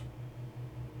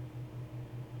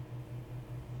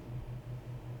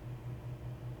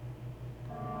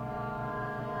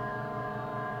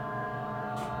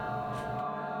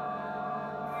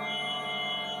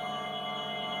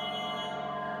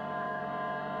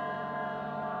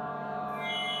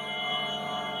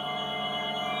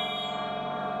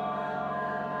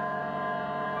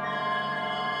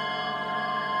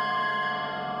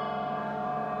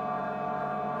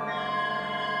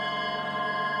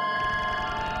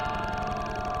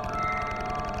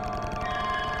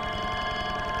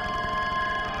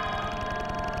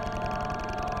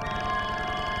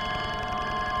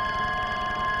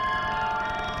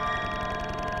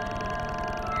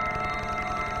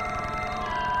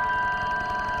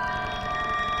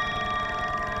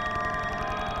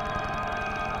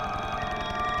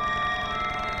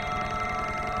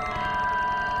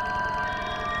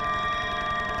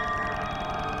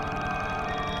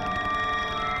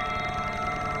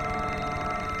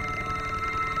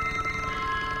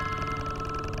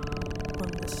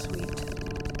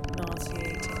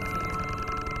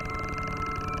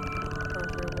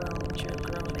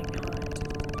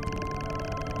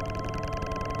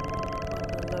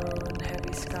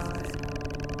hazy sky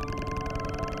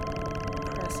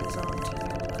presses onto you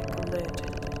like a lid.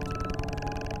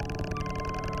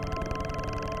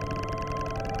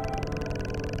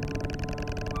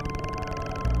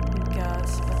 You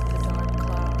gasp at the dark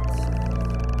clouds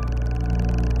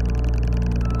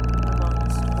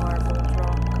amongst marbled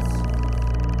rocks,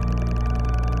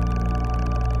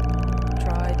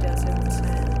 dry desert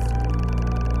sand,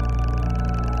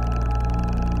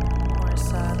 or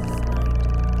silent night.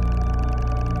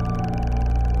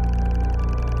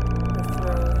 The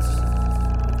throes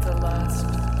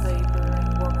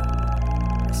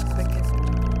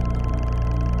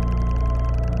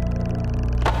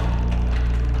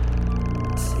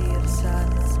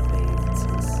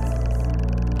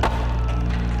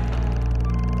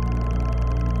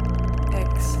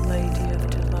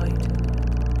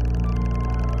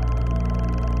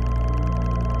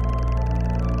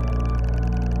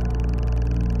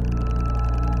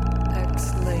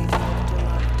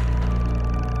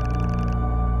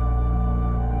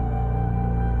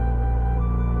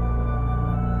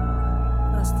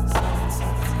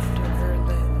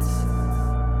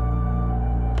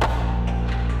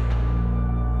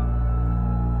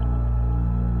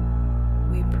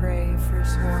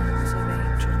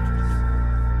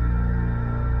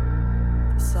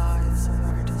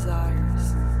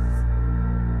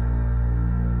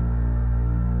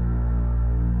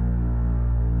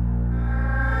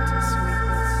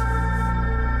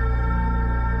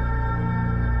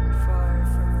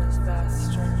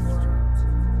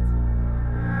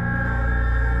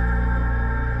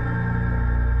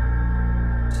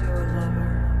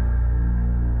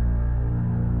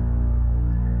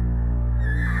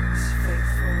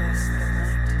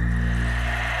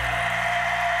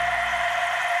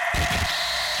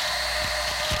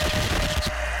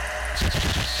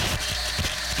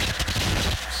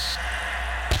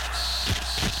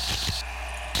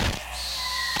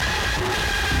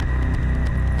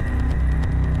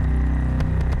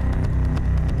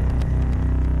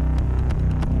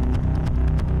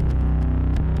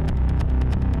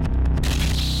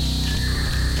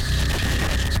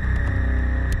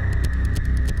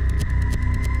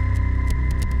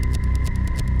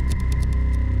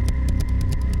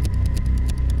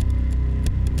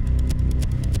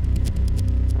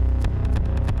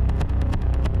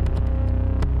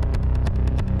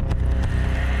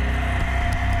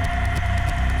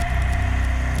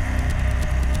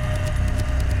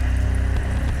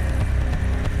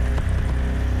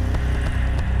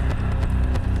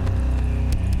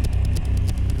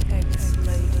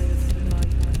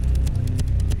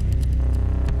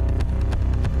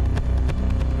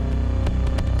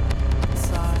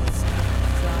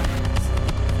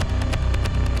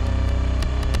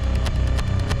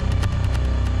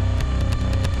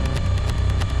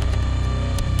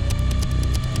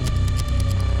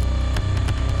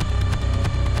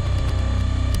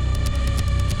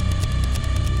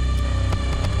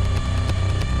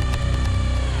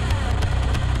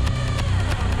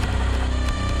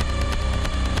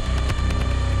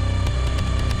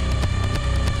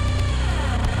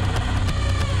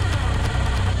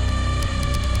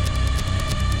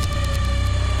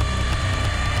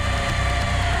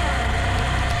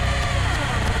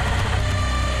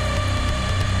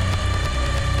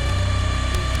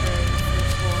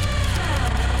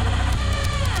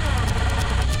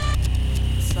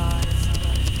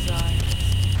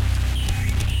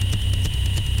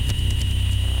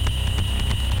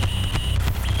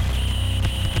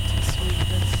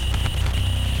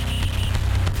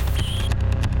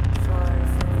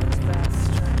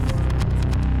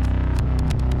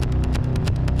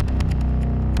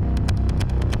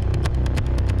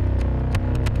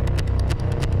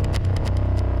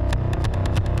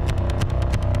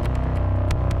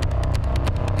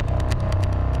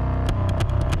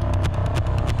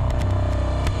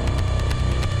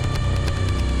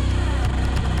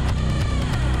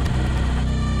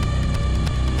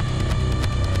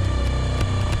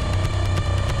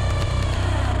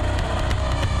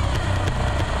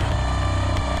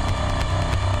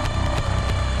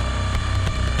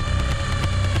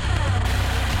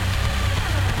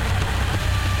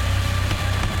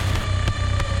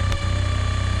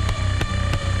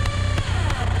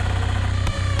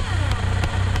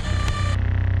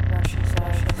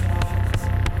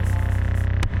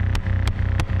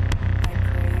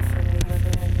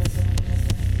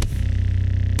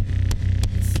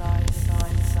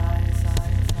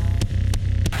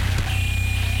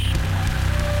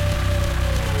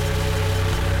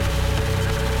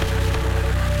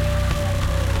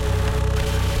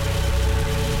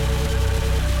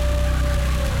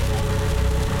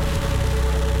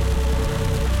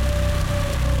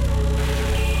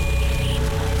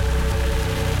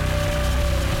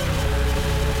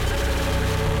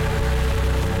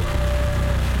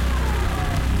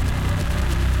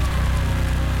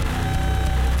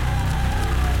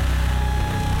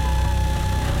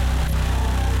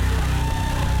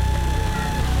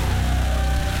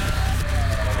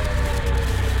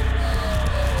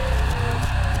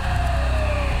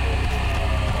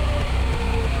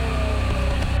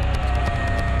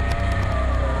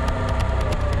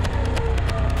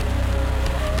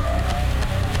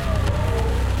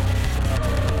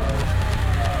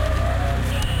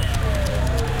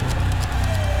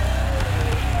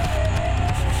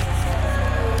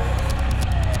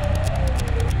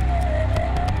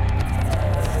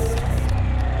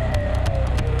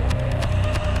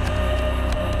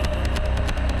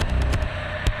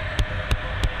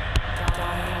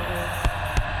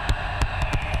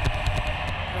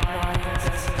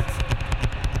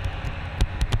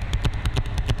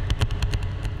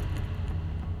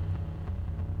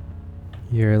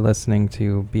You're listening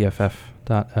to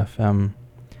BFF.FM.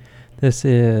 This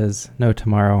is No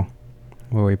Tomorrow,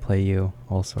 where we play you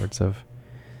all sorts of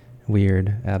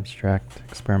weird, abstract,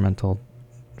 experimental,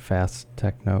 fast,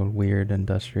 techno, weird,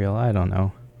 industrial, I don't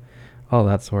know, all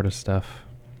that sort of stuff.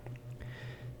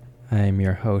 I'm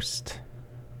your host,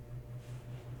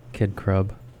 Kid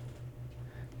Krub,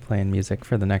 playing music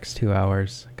for the next 2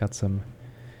 hours. Got some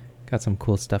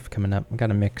cool stuff coming up. Got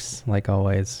a mix, like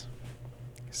always.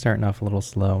 Starting off a little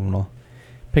slow, and we'll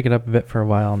pick it up a bit for a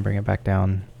while and bring it back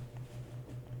down.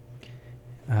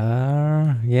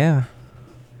 Yeah.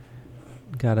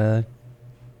 I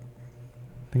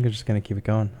think I'm just gonna keep it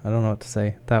going. I don't know what to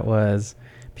say. That was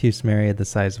Puce Mary, The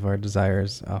Size of Our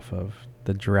Desires, off of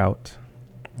The Drought,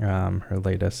 her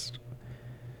latest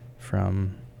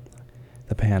from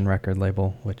the Pan record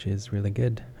label, which is really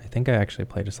good. I think I actually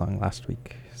played a song last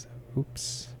week, so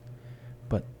oops,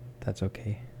 but that's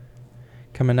okay.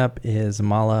 Coming up is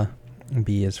Mala.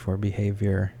 B is for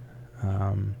Behavior.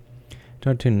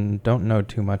 Don't know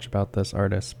too much about this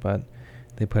artist, but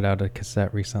they put out a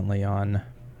cassette recently on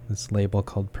this label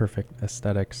called Perfect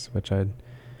Aesthetics, which I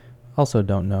also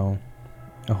don't know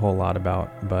a whole lot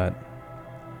about, but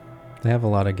they have a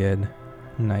lot of good,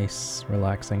 nice,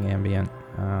 relaxing ambient.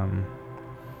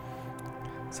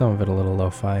 Some of it a little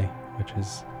lo-fi, which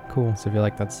is cool. So if you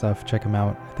like that stuff, check them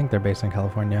out. I think they're based in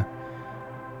California.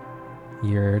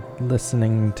 You're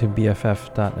listening to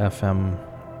BFF.FM,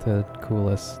 the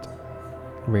coolest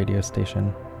radio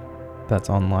station that's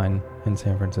online in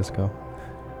San Francisco.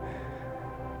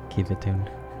 Keep it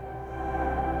tuned.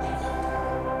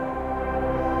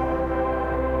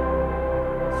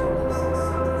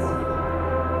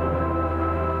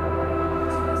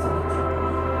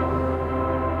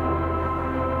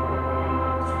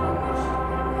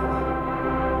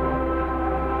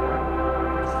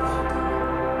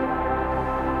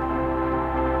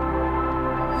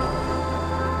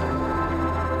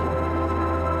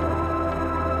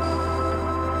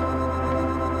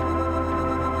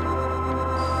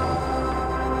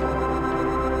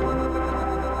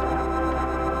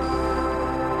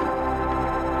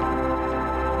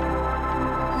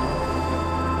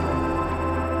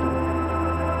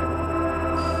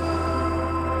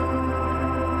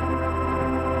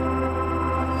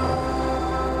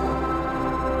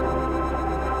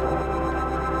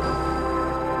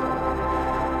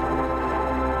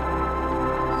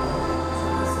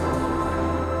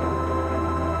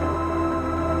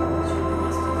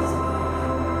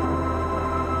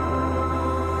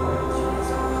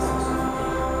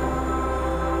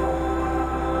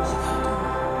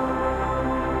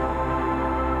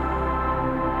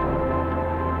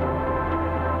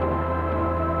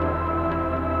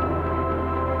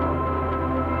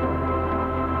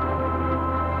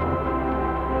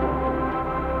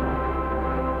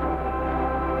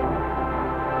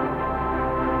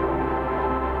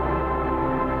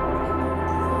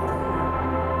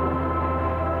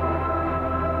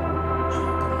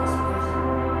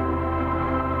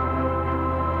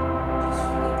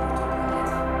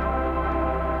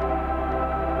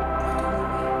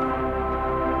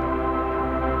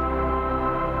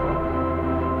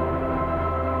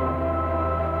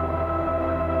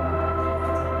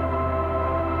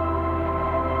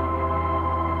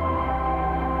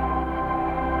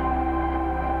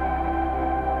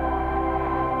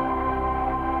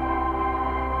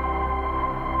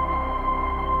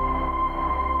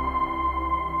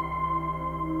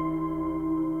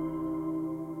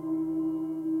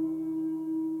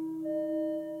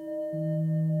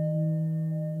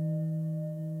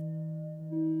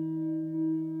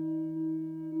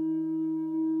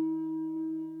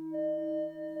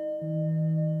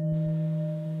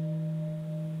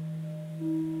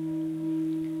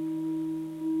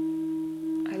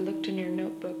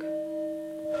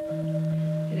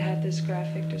 This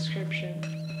graphic description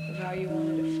of how you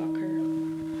wanted to fuck her.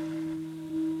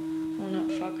 Well,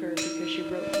 not fuck her because you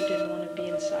wrote you didn't want to be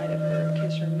inside of her or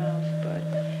kiss her mouth, but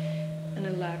an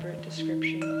elaborate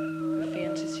description, a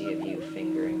fantasy of you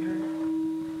fingering her.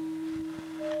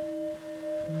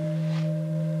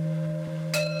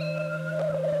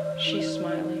 She's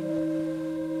smiling.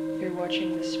 You're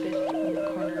watching the spit in the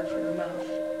corner of her mouth.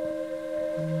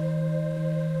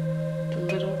 The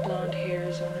little blonde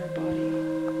hairs on her body.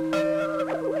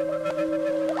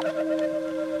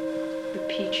 The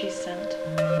peachy scent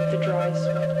of the dry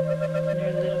sweat in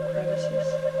her little crevices.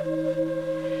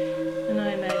 And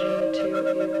I imagine the two of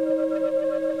you.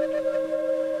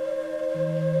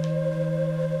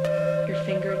 Your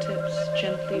fingertips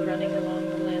gently running along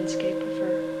the landscape of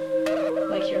her,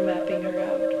 like you're mapping her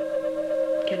out,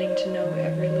 getting to know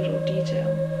every little detail.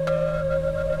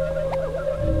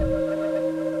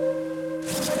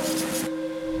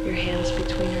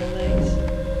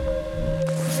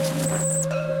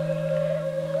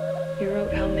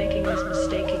 making this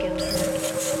mistake again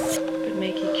hurt, but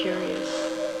make you curious.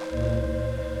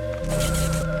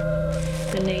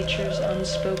 The nature's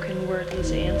unspoken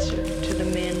wordless answer to the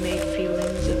man-made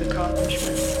feelings of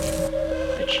accomplishment,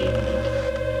 achievement.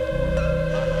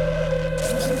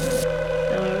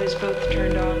 Now I was both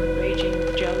turned on and raging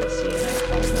with jealousy, and I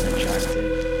felt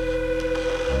unattractive.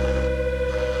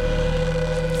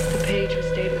 The page was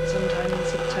dated sometime in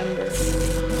September.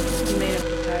 He made up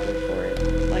the title for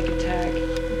it, like a tag.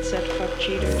 It said, "Fuck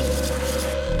cheaters."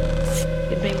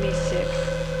 It made me sick.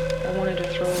 I wanted to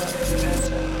throw up and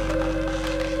pass out.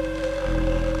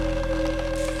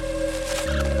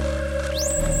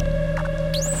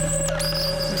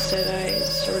 Instead, I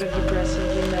sort of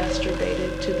aggressively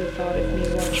masturbated to the thought of me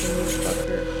watching you fuck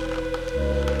her.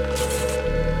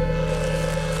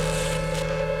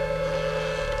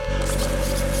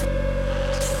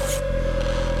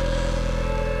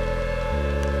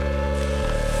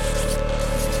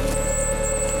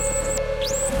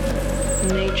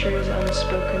 Nature's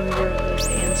unspoken wordless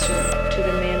answer to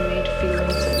the man-made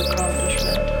feelings of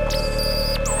accomplishment.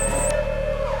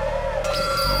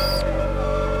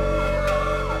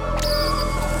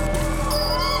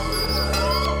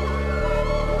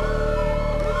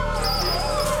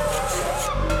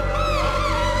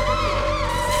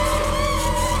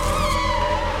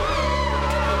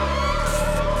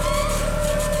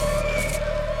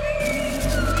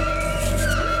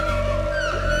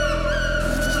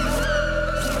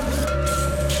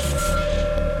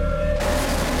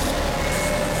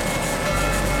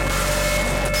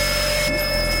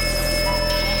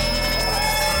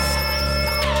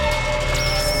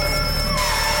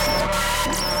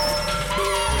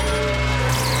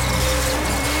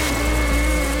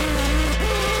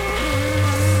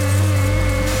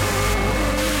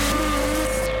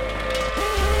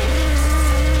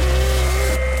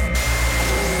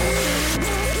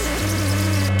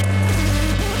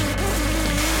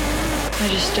 I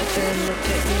just stood there and looked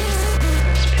at you. I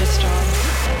was pissed off.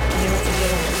 I knew it was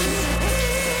over.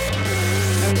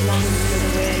 I was longing for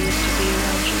the way I used to be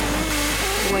around you.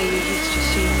 The way you used to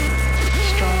see me.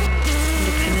 Strong,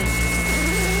 independent.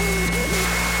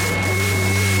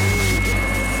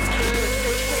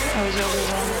 I was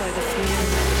overwhelmed by the feeling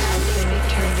that was something it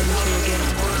turned into again.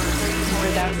 And for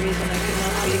that reason, I could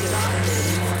not be those things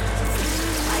anymore.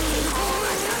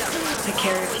 I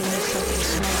care if you miss something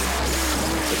small.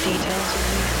 The details of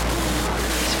me,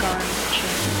 the scar on my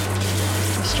chin,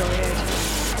 the story I tell.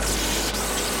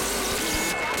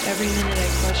 Every minute I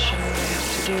question what I have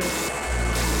to do,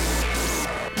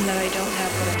 and that I don't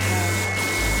have what I have,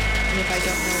 and if I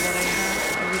don't know what I have,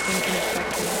 everything can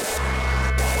affect me.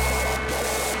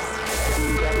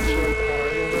 You got so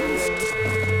quiet in the room.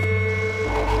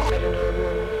 I don't know the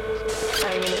room.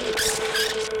 I mean,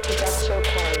 you got so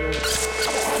quiet in the room.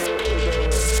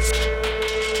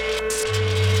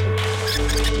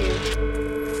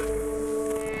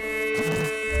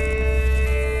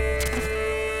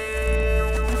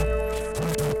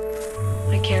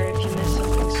 I care if you miss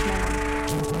something small,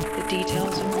 the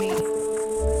details of me,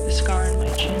 the scar on my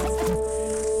chin,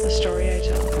 the story I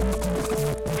tell.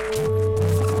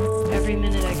 Every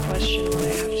minute I question what I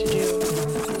have to do,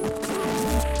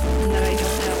 and that I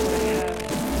don't have what I have,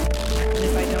 and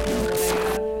if I don't know what I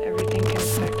have, everything can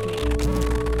affect me.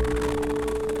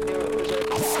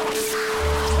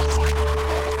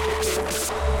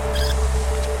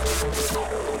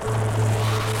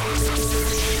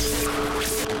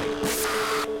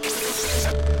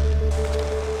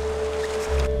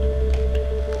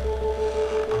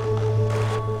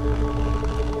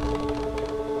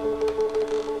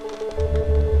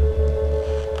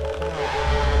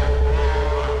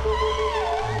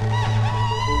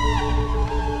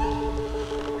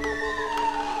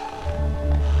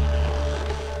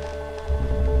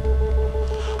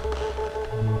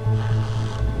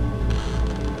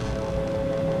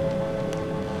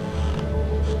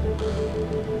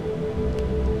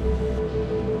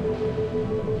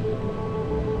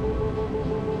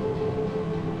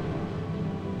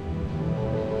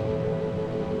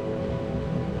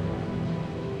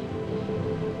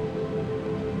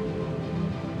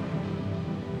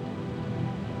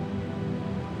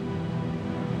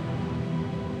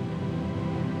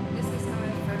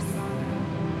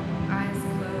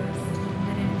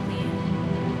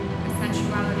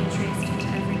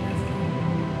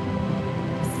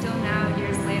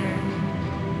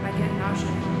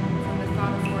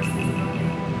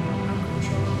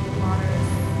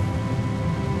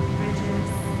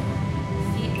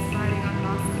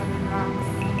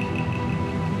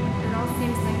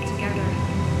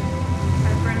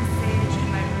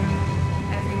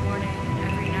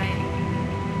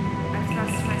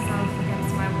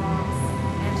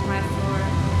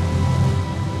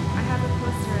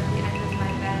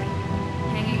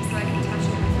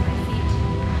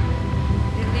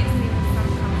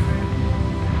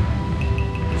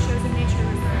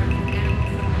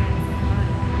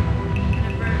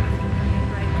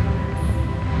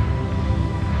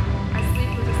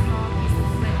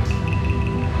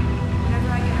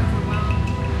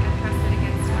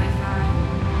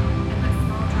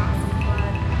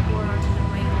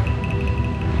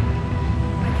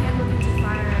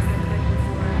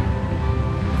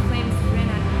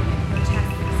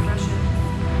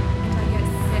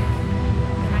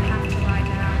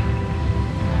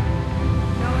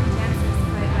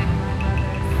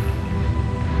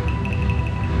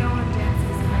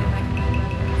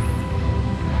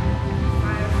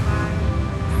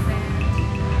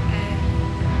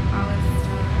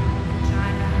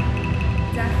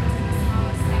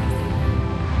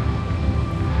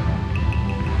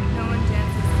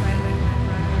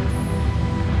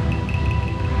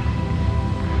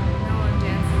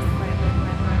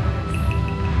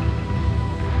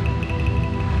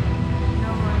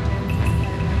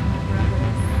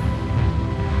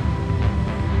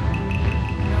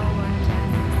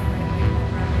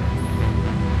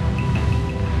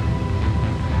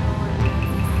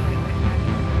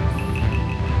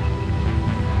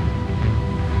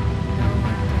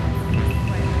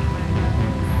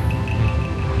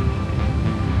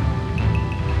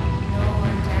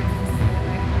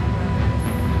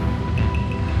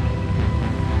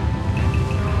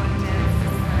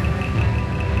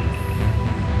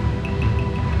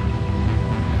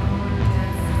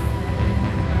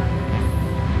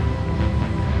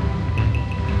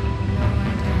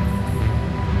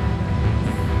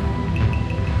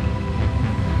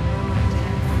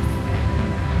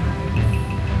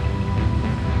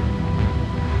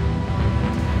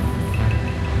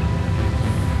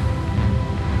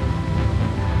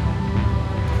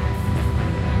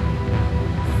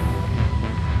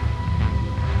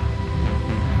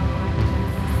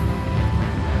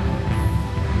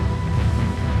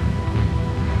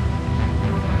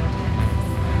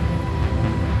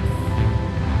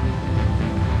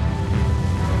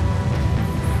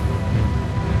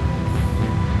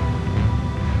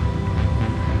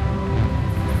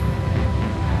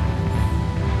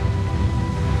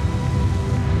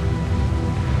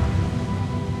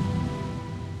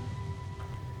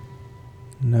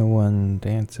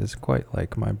 dances quite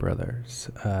like my brothers.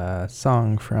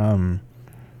 Song from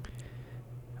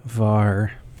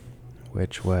VAR,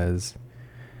 which was,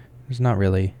 there's not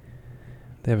really,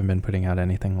 they haven't been putting out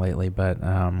anything lately, but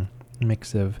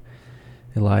mix of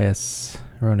Elias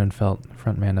Ronenfelt,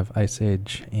 frontman of Ice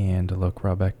Age, and Alok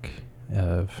Robek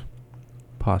of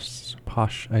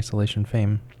Posh Isolation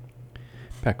fame,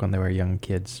 back when they were young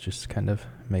kids, just kind of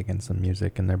making some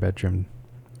music in their bedroom.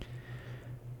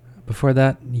 Before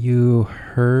that, you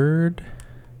heard,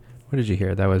 what did you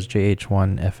hear? That was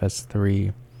JH1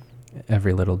 FS3,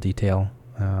 Every Little Detail.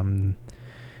 JH1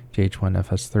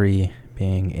 FS3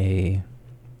 being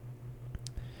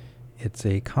it's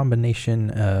a combination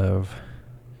of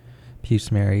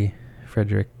Puce Mary,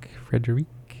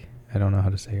 Frederique, I don't know how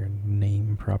to say her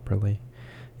name properly,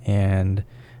 and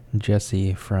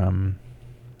Jesse from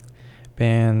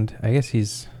band, I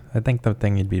think the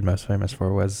thing he'd be most famous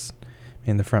for was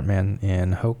being the frontman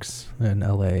in Hoax, an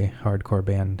LA hardcore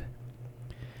band.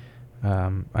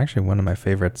 Actually one of my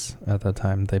favorites at the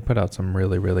time. They put out some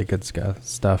really, really good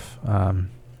stuff. It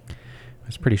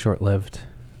was pretty short-lived.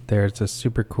 There's a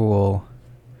super cool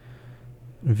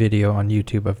video on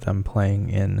YouTube of them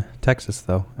playing in Texas,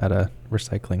 though, at a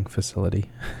recycling facility.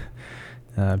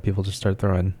 People just start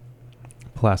throwing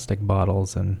plastic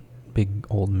bottles and big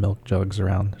old milk jugs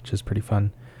around, which is pretty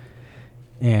fun.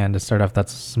 And to start off that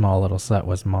small little set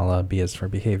was Mala, B is for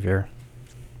Behavior.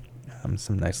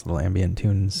 Some nice little ambient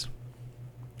tunes.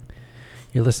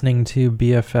 You're listening to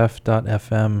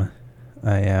BFF.FM.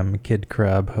 I am Kid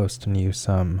Crab, hosting you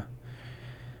some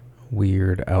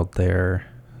weird out there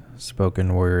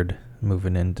spoken word,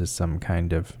 moving into some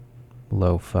kind of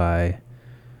lo-fi,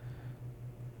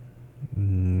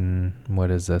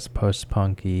 what is this,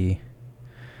 post-punky,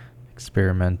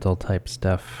 experimental type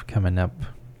stuff coming up.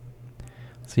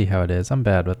 See how it is. I'm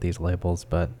bad with these labels,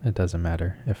 but it doesn't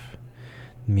matter. If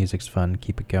the music's fun,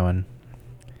 keep it going.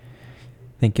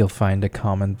 I think you'll find a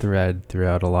common thread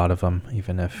throughout a lot of them,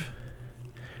 even if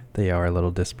they are a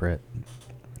little disparate.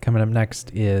 Coming up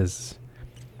next is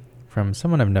from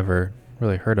someone I've never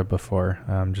really heard of before.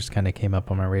 Just kind of came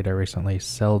up on my radar recently.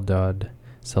 Seldude.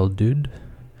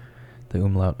 The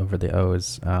umlaut over the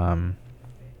O's. Don't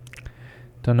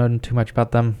know too much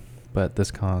about them, but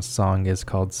this song is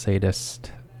called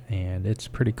Sadist, and it's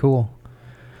pretty cool.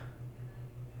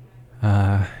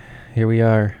 Here we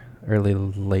are, early,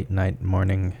 late night,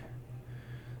 morning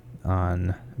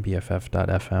on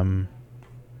BFF.FM,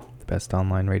 the best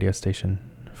online radio station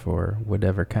for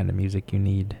whatever kind of music you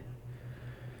need.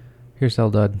 Here's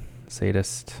Eldad,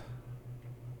 Sadist.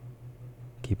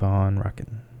 Keep on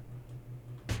rockin'.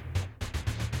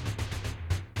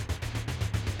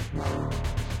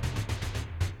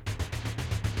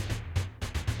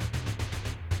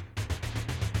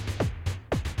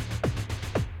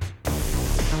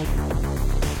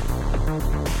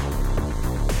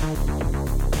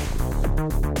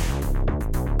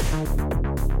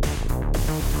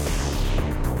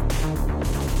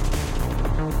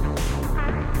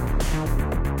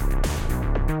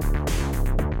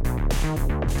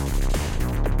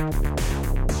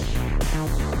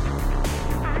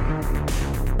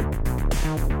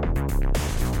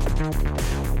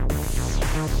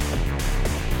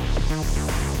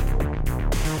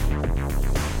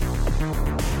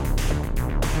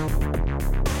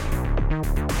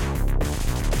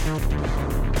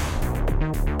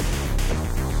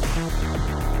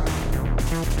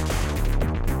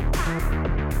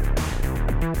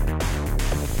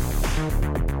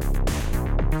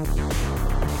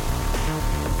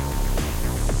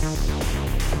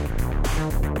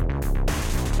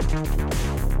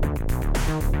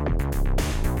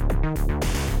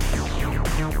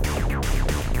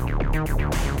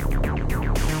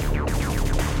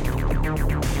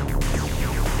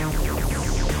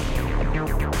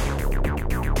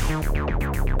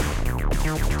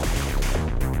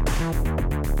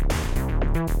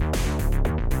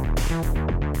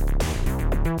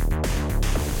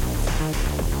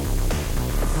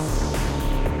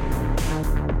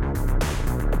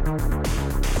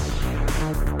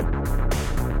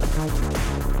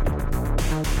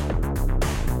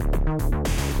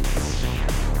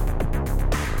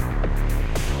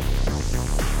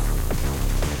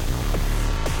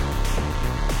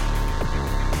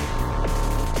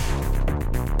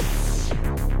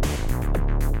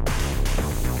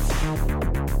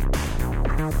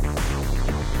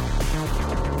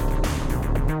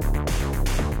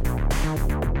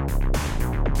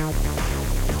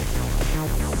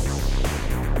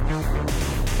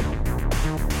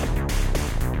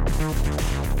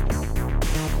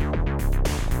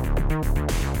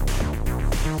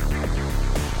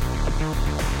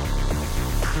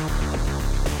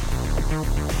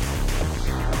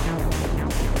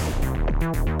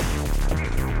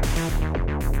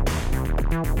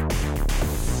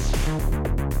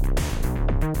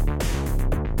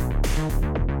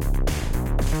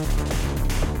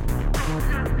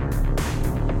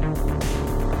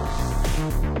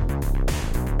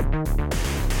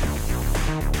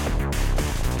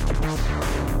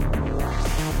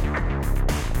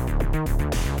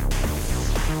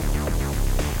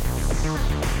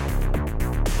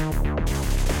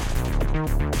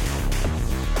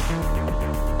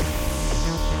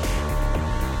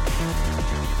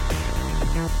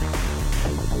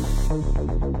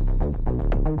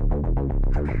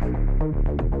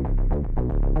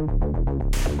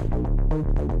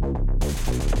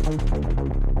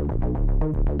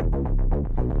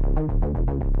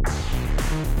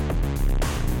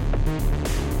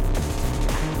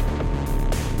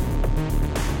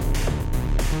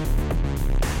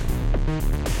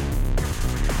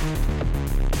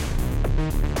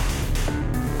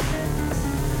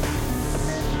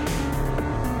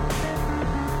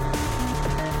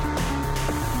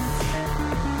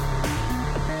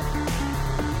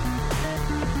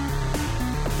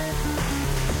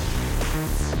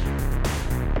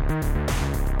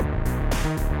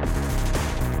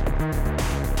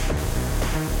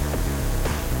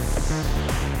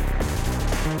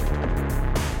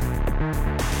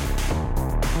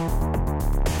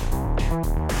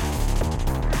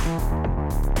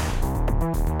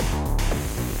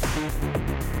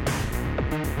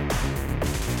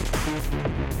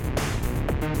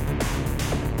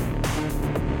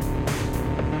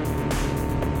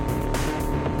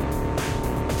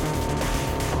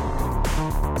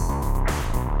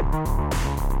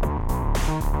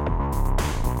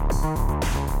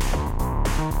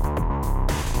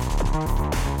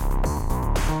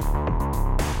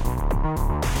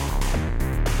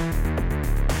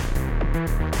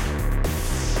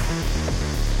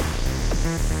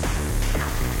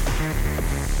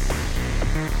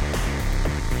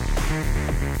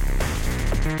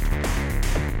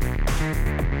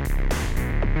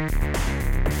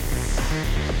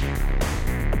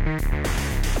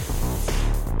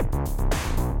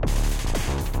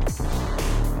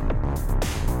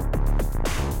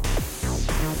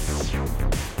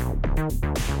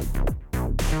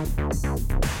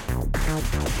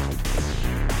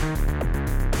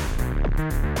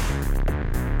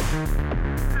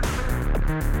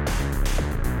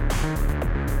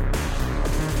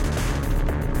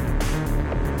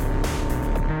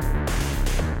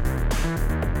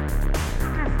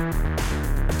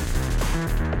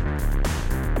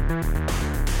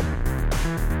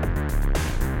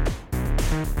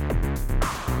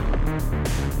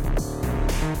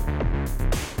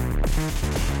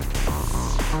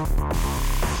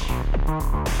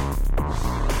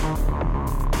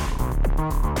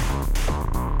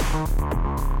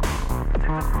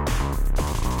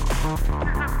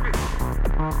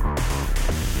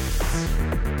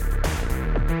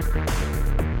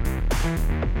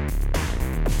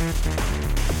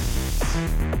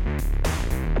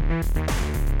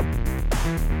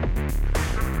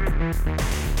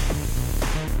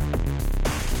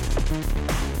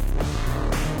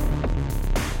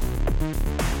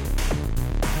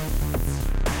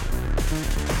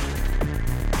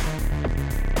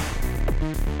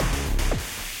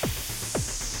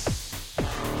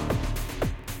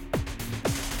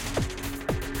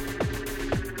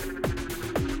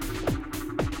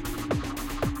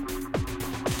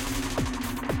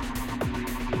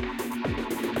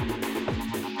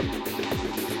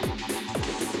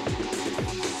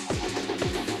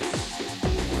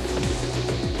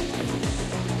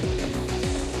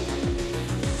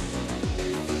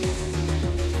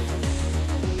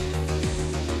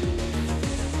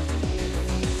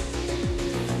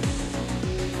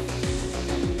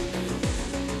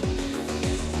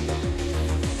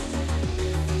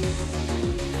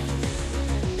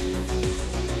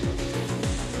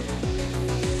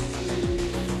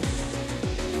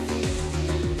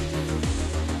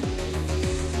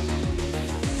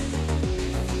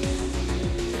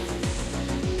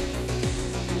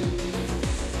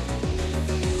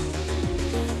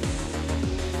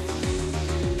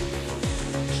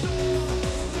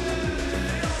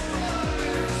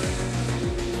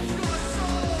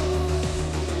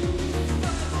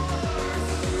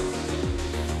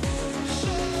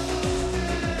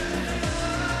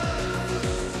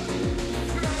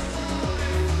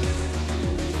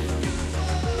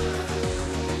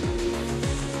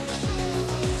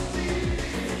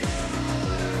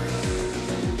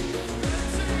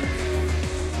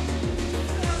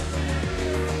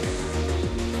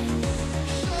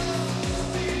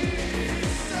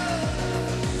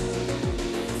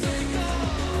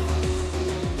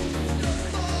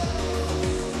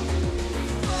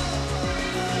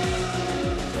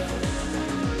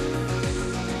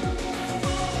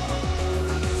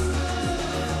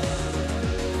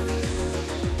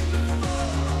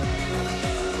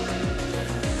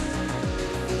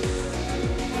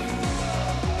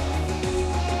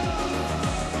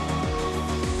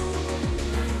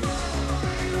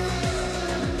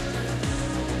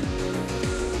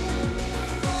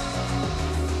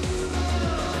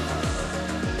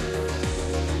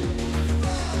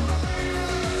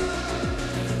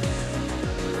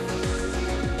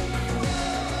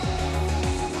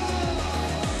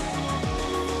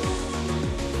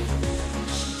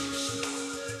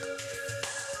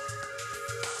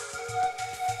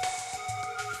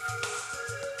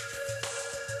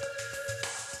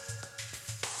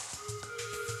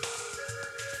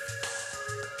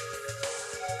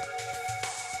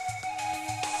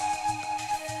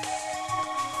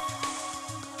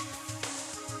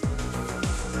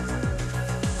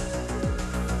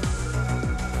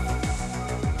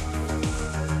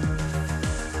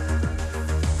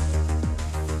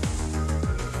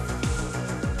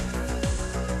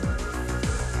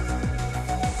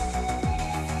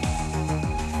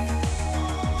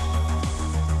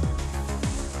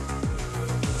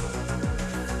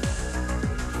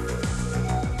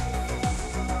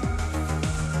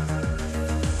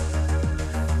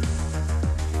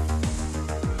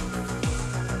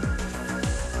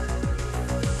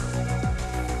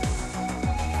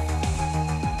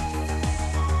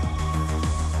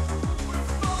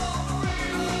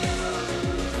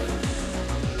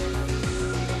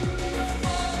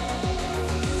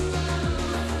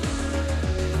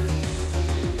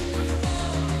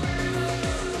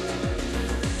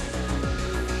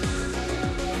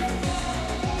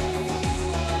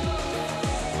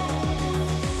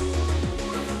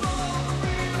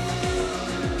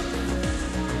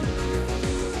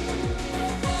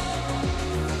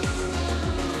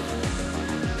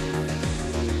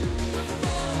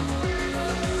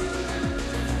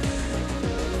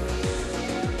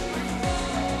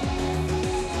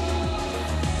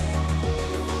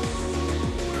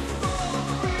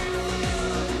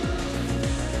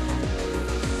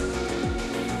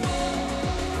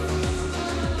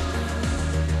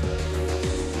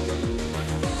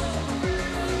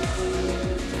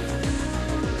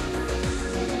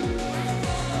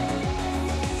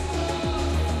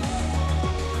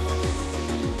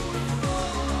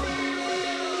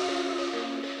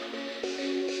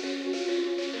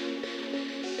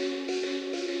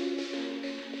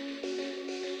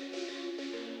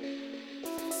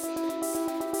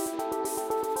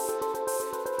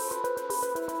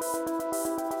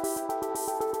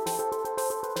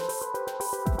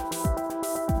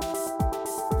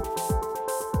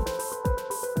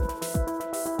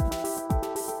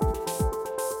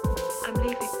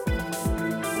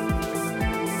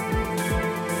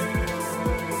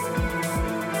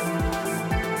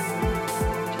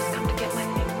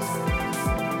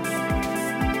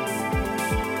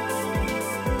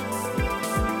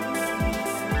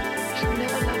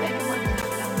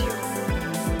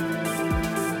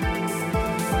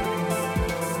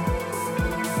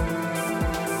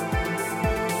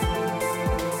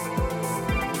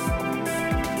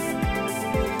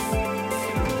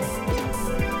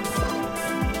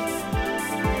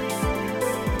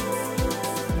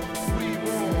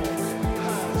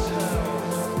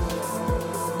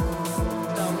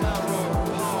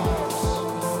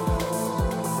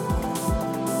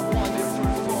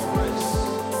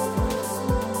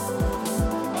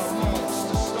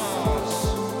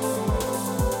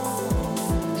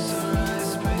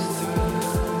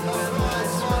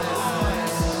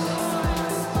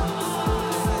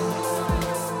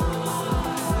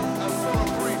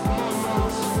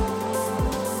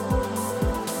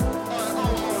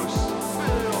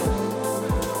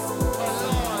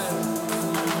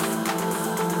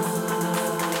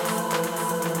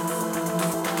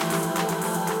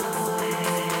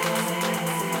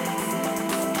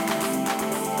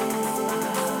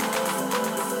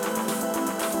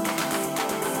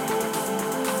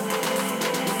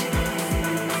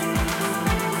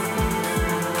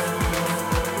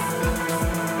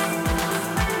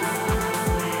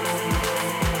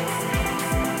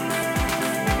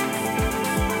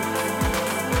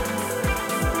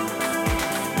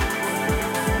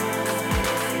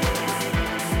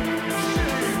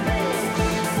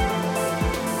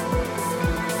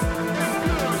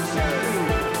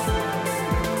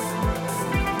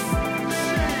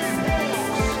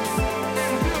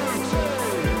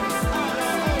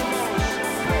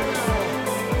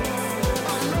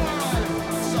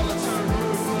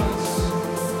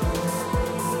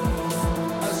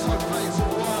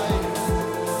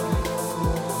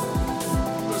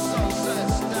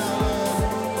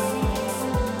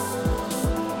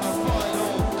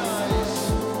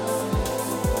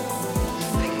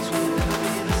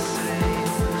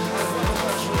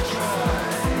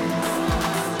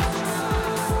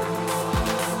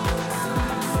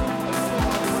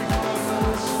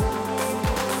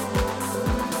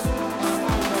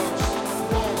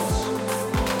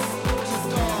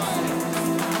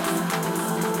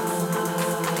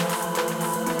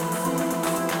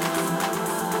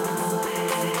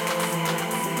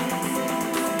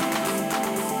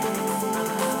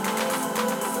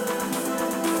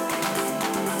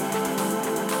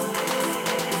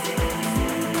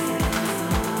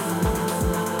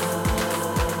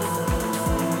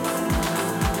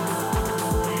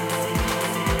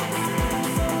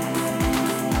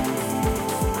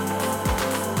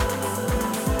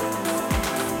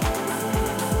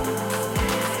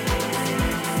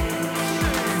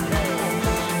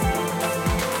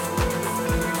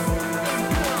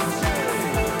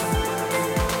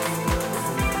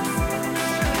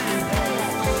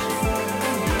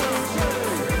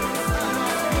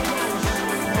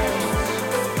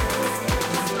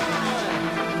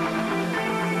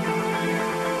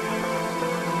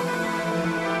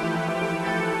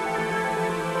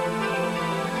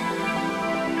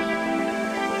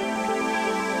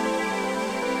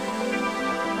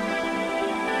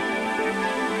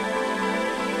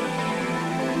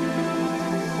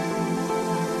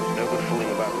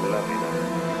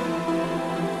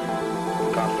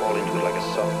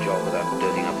 a soft job without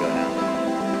dirtying up your hands.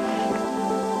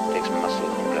 It takes muscle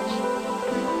and guts.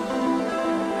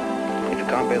 If you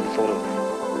can't bear the thought of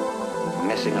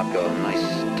messing up your nice,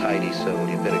 tidy soul,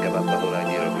 you better give up the whole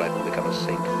idea of life and become a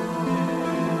saint.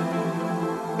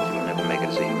 You'll never make it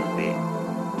as a human being.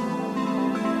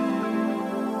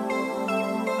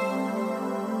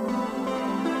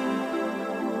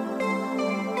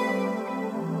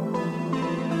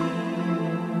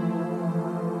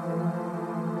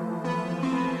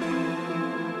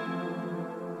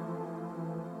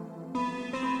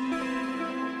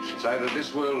 It's either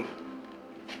this world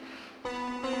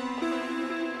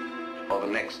or the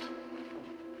next.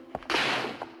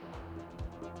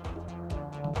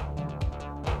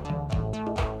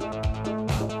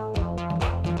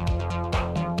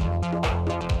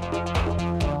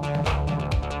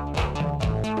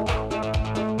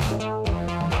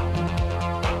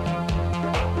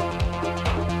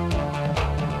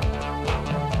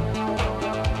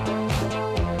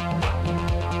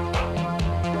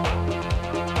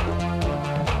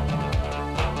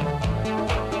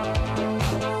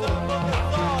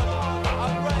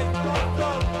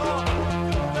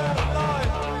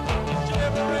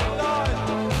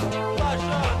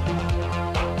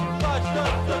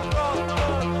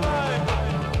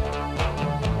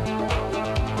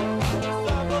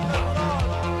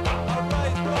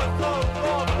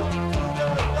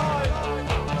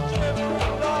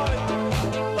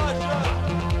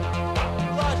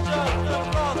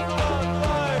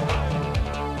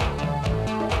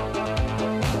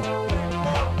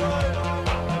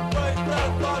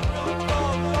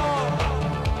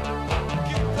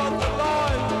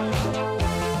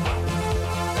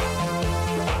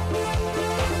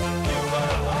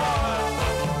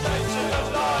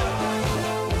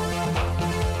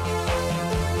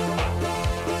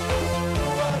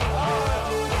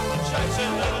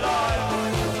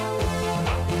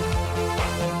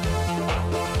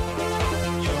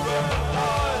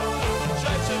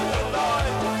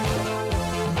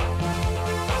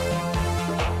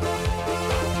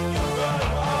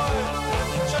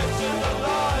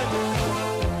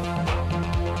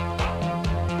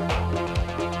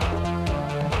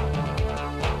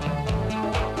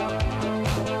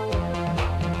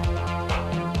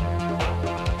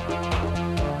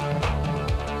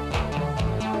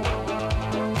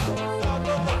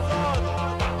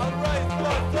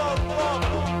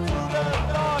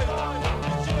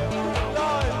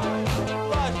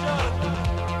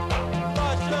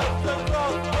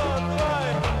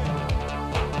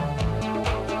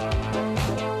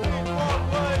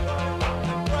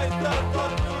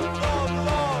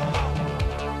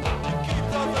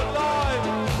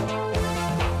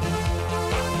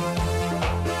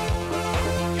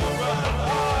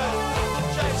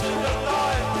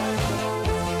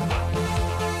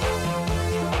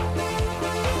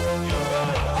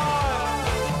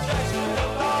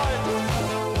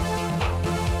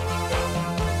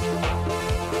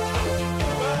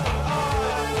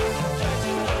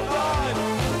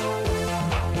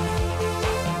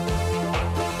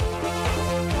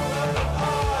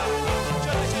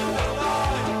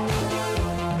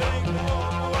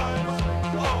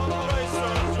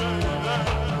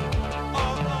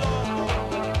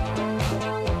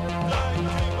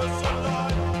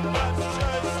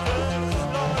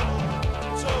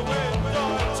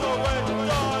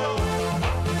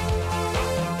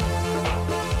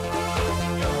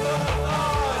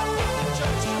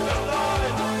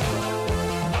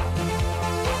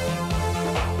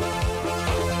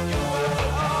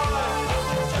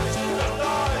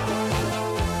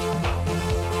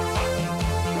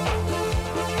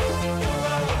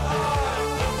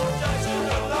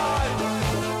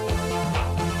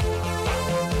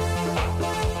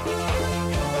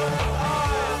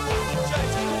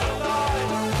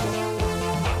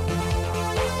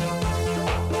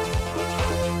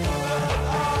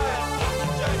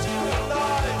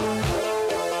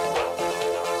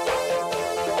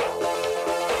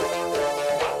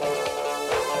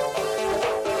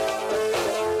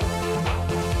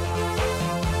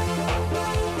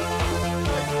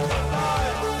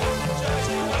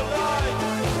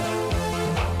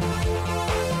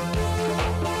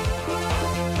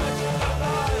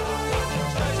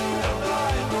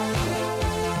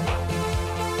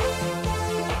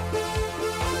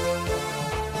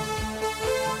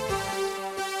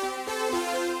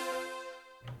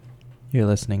 You're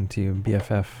listening to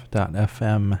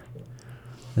BFF.FM.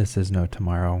 This is No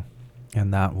Tomorrow.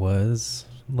 And that was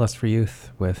Lust for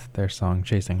Youth with their song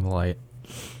Chasing the Light.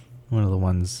 One of the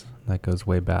ones that goes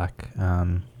way back.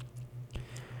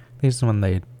 This is when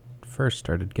they first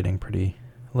started getting pretty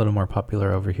a little more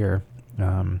popular over here.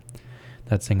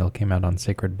 That single came out on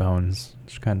Sacred Bones,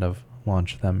 which kind of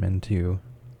launched them into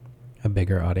a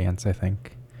bigger audience, I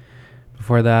think.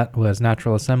 Before that was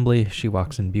Natural Assembly, She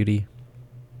Walks in Beauty,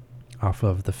 off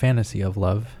of The Fantasy of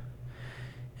Love.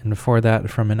 And before that,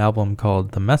 from an album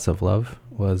called The Mess of Love,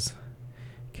 was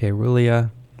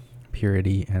Caerulea,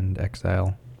 Purity, and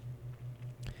Exile.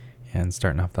 And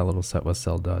starting off that little set was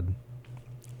Seldud,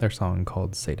 their song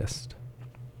called Sadist.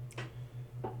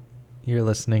 You're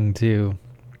listening to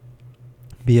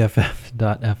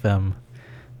BFF.FM.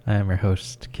 I am your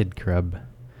host, Kid Krub.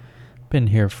 Been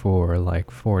here for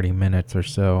like 40 minutes or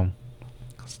so.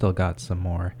 Still got some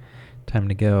more time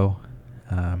to go.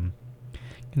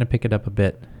 Gonna pick it up a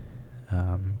bit.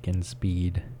 Getting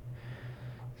speed.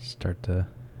 Start to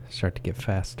get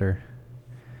faster.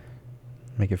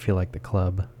 Make it feel like the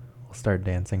club. We'll start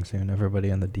dancing soon. Everybody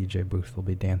in the DJ booth will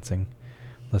be dancing,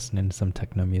 listening to some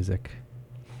techno music.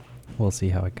 We'll see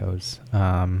how it goes.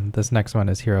 This next one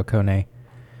is Hiro Kone.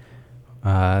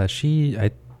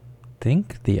 I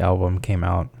think the album came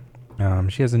out.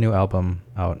 She has a new album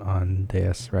out on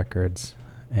Deus Records,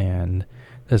 and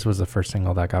this was the first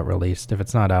single that got released. If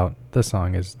it's not out, the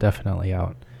song is definitely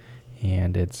out,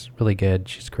 and it's really good.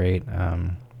 She's great.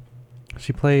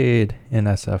 She played in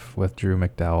SF with Drew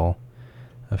McDowell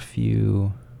that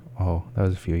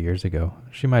was a few years ago.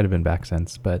 She might have been back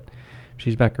since, but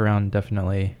she's back around.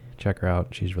 Definitely check her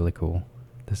out. She's really cool.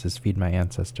 This is Feed My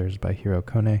Ancestors by Hiro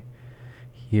Kone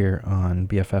here on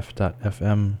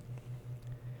BFF.FM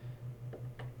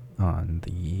on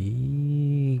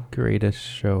the greatest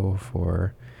show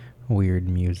for weird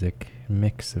music,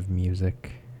 mix of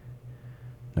music.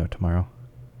 No tomorrow.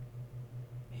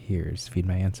 Here's Feed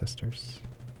My Ancestors.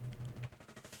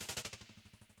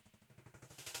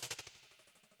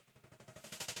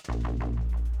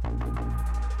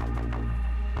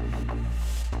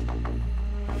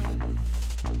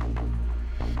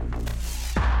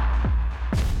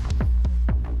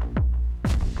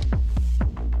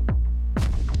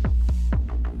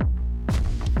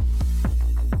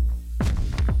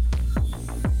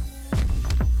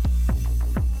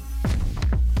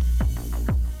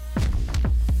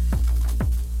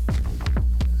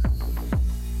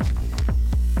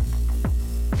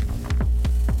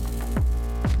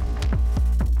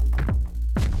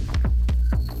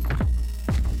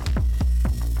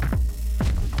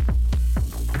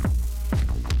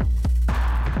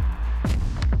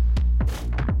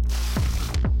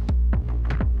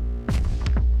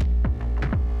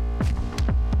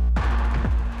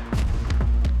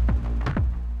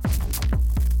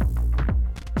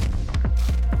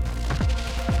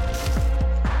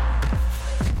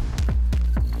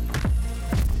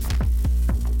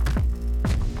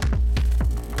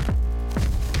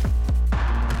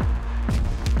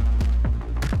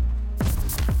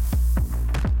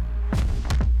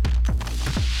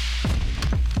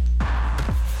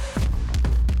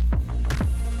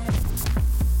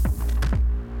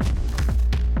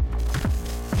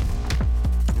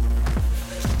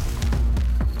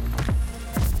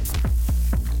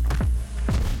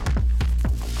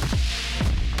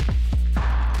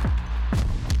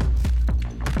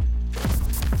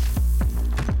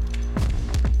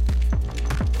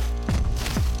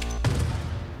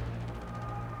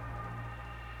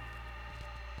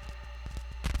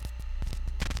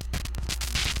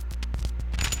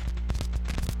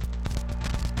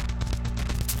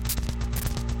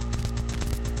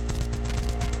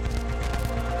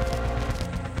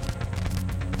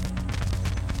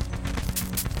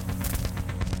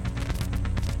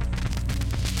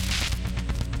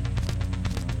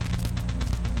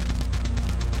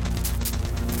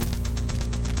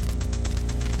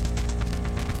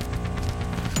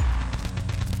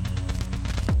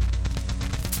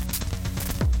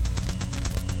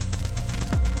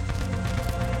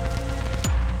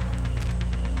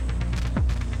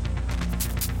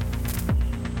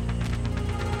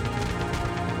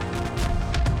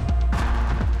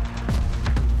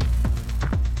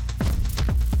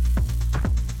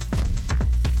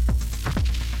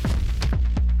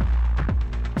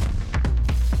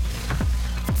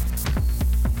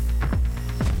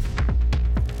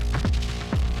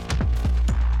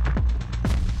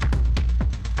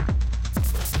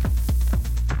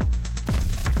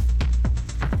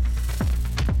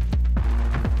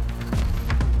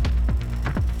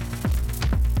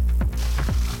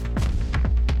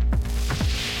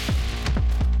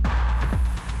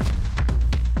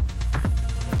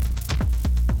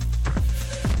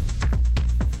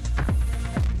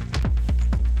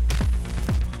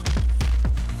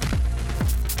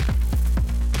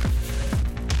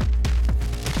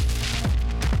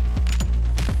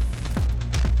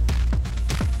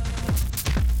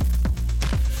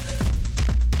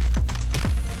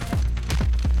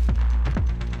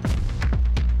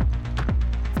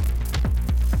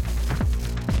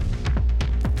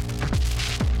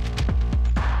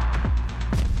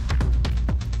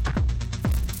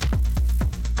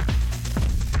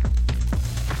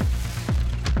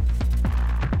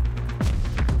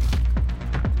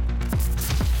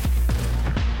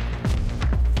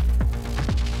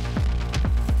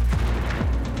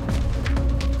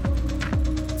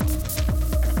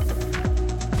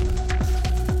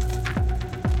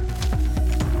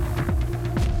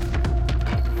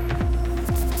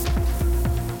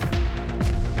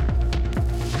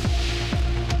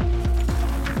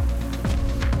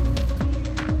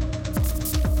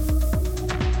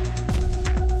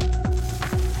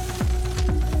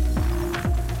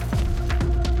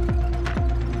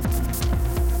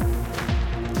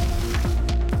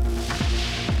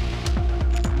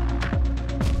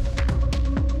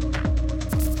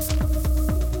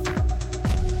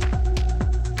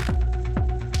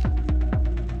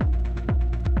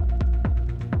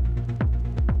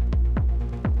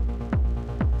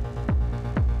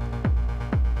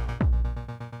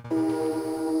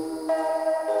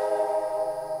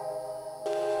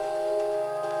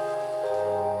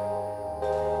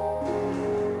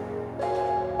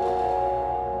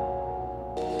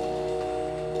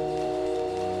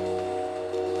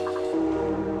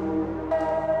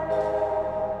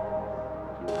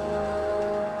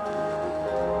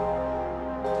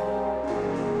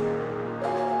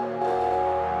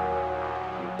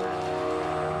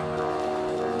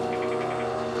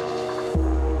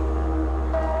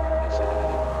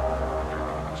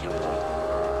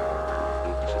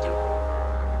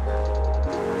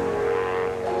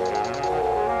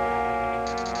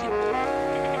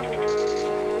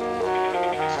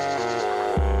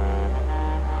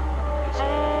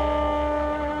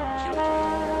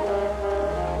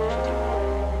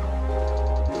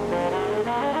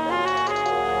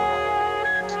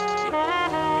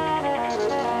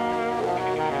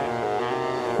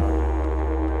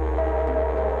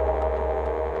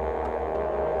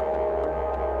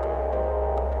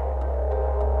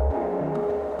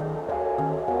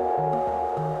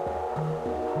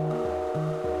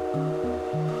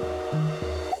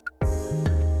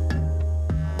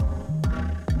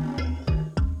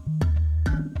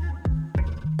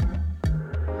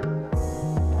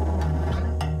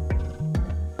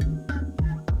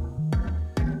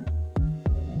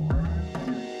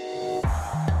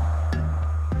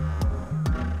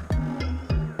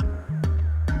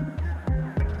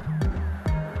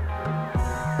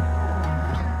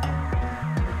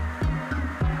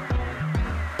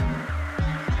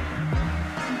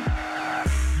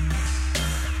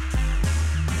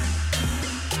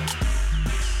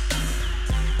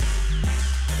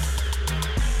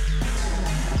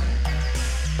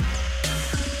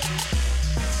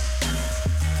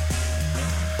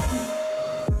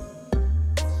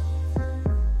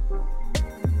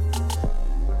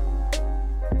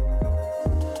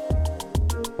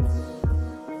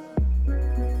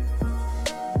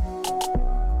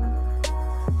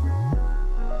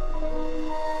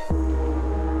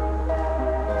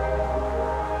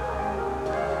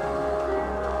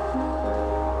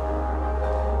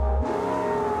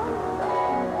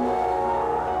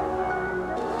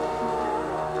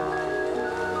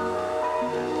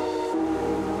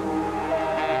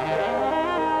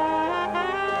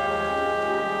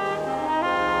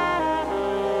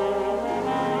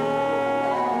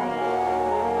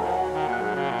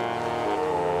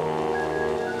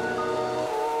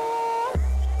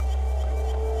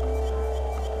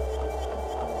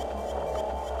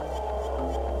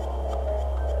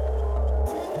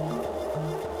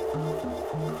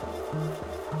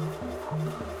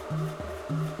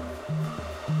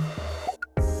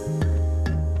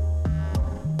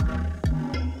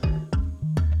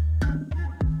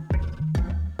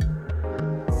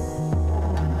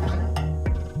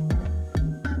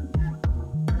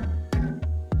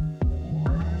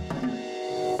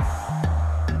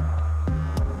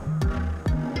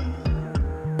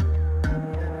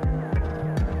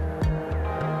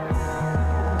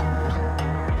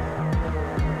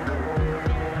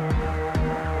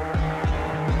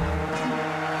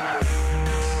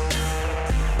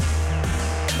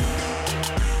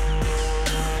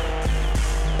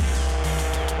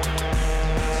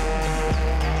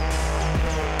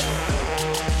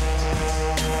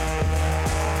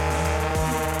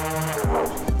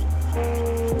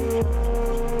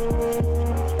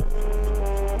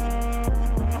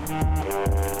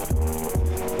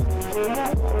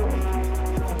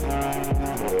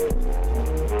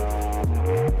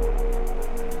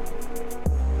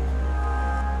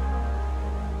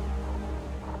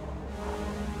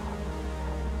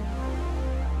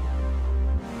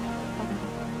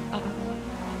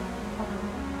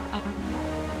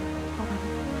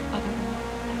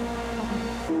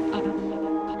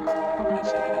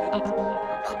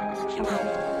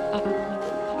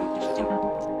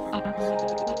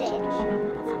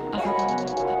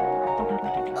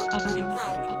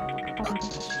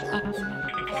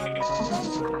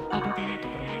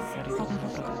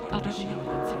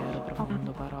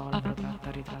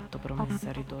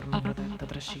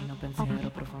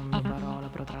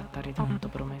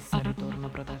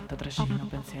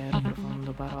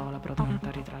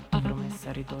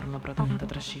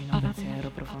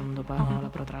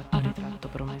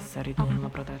 Ritorno,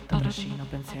 protetta,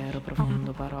 trascina,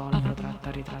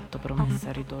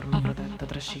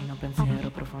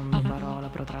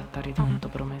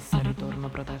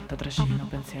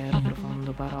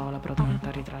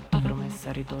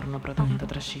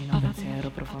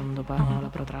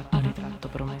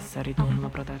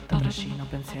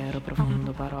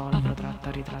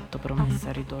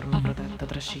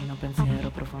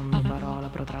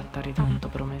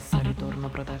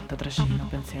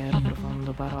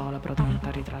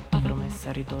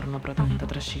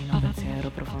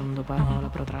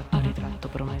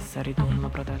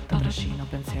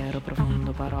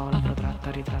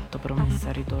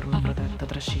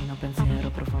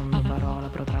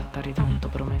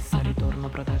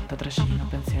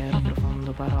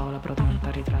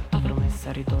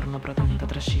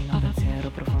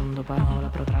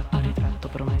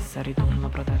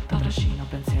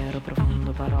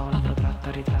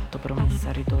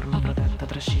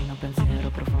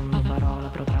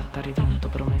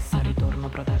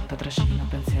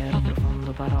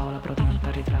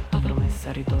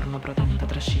 pensiero,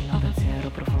 profondo,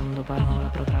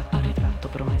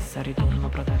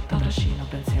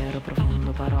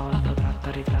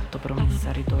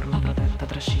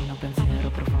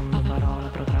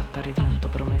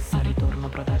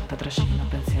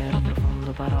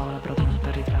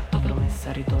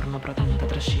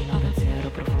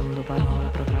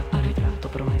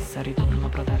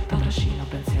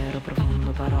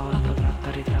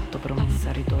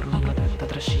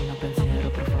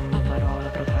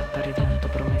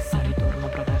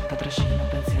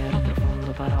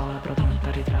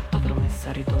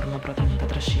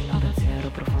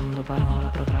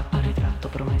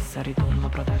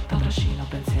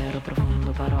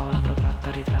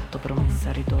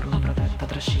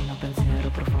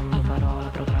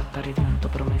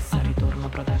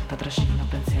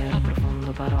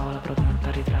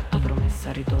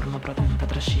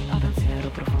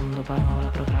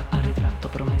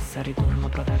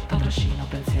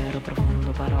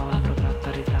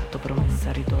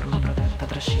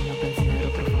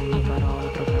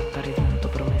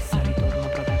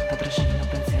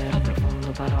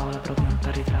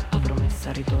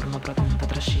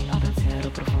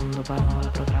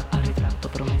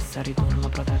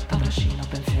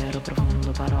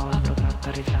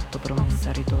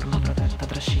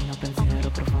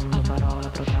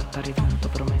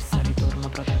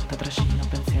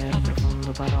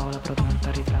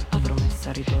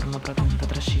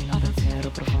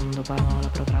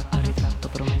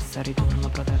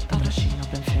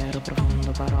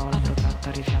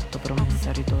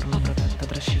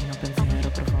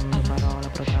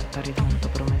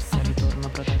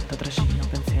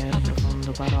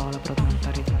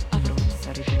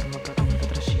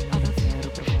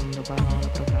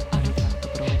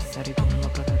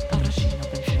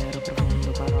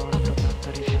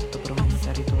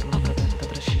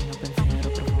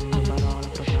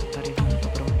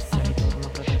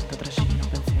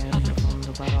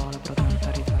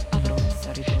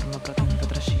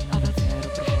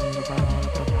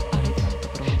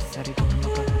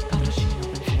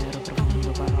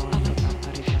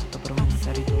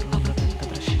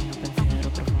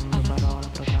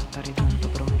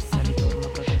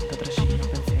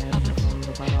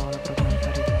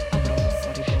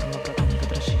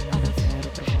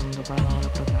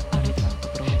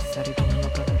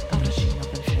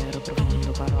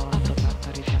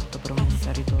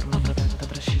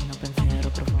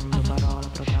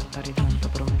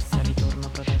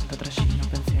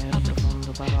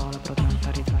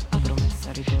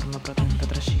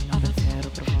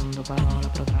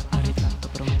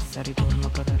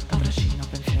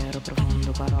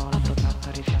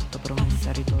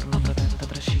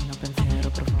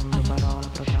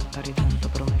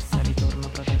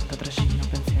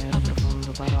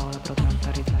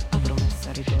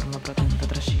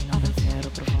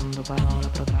 parola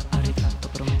protratta, ritratto,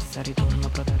 promessa, ritorno,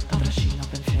 protetta, trascina,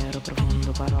 pensiero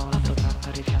profondo, parola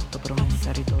protratta, ritratto,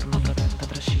 promessa, ritorno, protetta,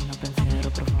 trascina, pensiero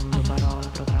profondo, parola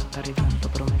protratta, ritratto,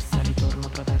 promessa, ritorno,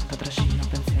 protetta, trascina,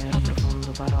 pensiero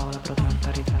profondo, parola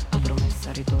protratta, ritratto,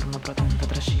 promessa, ritorno, protetta,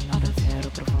 trascina, pensiero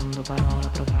profondo, parola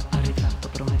protratta, ritratto,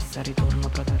 promessa, ritorno,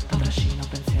 protetta, trascina,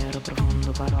 pensiero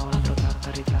profondo, parola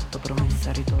protratta, ritratto,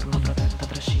 promessa, ritorno, protetta,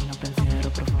 trascina, pensiero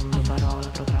profondo, parola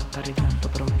protratta,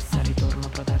 ritratto, promessa, ritorno,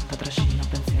 protetta, trascina,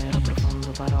 pensiero profondo, parola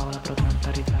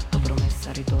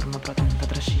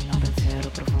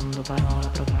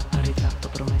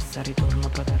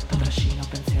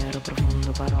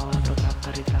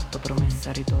protratta, ritratto,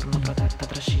 promessa, ritorno, protetta, trascina,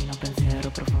 pensiero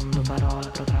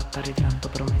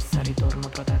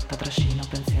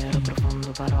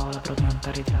profondo, parola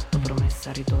protratta,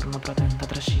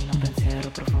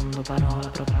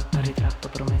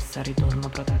 ritratto, promessa,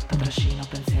 ritorno, protetta, trascina,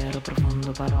 pensiero profondo,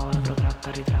 parola protratta,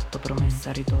 ritratto,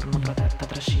 promessa, ritorno, protetta,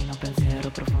 trascina,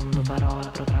 pensiero profondo, parola protratta, ritratto, promessa, ritorno, protetta, trascina, pensiero profondo, parola protratta,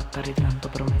 ritratto,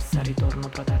 promessa, ritorno,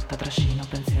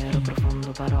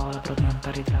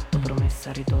 protetta,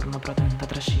 trascina,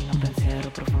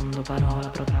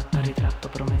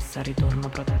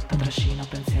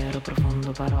 pensiero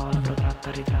profondo, parola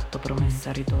protratta, ritratto, promessa,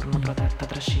 ritorno, protetta,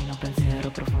 trascina, pensiero profondo, parola protratta, ritratto, promessa, ritorno, protetta, trascina,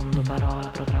 pensiero profondo, parola protratta,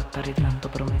 ritratto, promessa,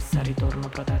 ritorno,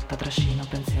 protetta, trascina,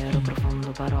 pensiero profondo,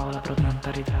 parola protratta,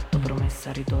 ritratto, promessa,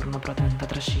 ritorno, protetta,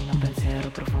 trascina, pensiero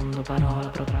profondo,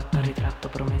 parola protratta, ritratto,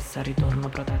 promessa, ritorno,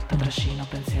 protetta, trascina,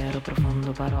 pensiero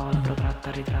profondo, parola protratta,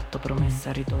 ritratto,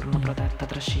 promessa, ritorno, protetta,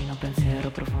 trascina,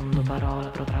 pensiero profondo, parola protratta, ritratto, promessa, ritorno, protetta, trascina, pensiero profondo, parola protratta, ritratto, promessa, ritorno, protetta,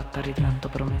 trascina, pensiero profondo, parola protratta, ritratto, promessa, ritorno, protetta, trascina, pensiero profondo, parola protratta, ritratto,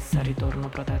 promessa, ritorno, protetta, trascina, pensiero profondo, parola protratta, ritratto, promessa, ritorno,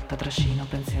 protetta, trascina,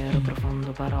 pensiero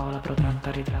profondo, parola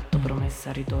protratta, ritratto,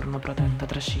 promessa, ritorno, protetta,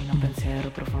 trascina,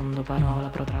 pensiero profondo, parola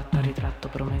protratta, ritratto,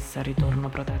 promessa, ritorno,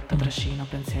 protetta, trascina,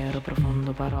 pensiero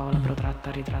profondo, parola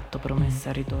protratta, ritratto,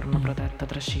 promessa, ritorno, protetta,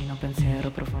 trascina,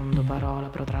 pensiero profondo, parola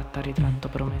protratta, ritratto,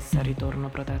 promessa, ritorno,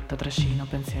 protetta, trascina,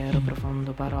 pensiero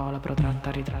profondo, parola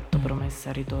protratta, ritratto,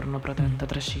 promessa, ritorno, protetta,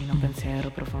 trascina, pensiero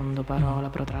profondo, parola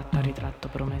protratta, ritratto,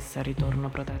 promessa, ritorno,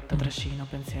 protetta, trascina,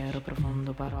 pensiero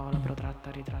profondo, parola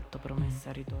protratta, ritratto,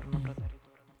 promessa, ritorno, protetta.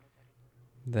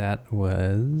 That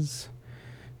was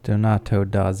Donato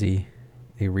Dozzi,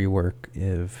 a rework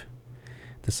of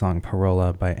the song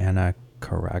Parola by Anna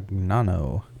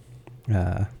Caragnano.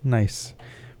 Nice,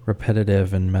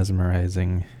 repetitive and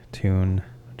mesmerizing tune,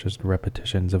 just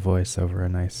repetitions of voice over a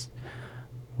nice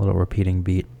little repeating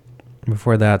beat.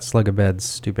 Before that, Slugabed's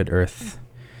Stupid Earth,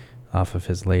 off of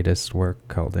his latest work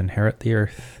called Inherit the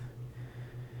Earth.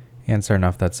 And starting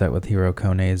off that set with Hiro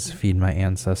Kone's Feed My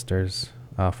Ancestors,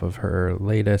 off of her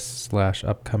latest /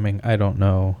 upcoming I Don't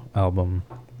Know album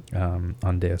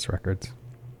on Deus Records.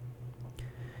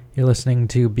 You're listening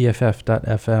to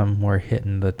BFF.FM. We're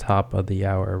hitting the top of the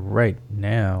hour right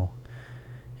now.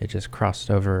 It just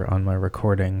crossed over on my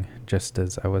recording just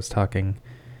as I was talking.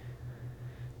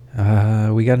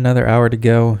 We got another hour to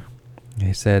go.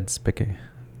 I said it's picking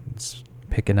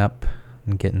up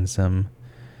and getting some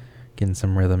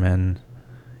rhythm in.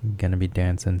 Gonna be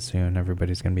dancing soon.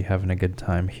 Everybody's gonna be having a good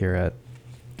time here at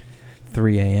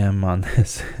 3 a.m. on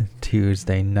this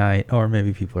Tuesday night, or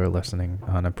maybe people are listening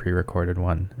on a pre-recorded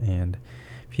one, and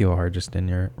if you are just in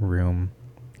your room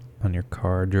on your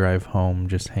car drive home,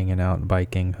 just hanging out,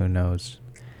 biking, who knows,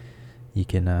 you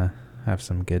can have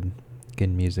some good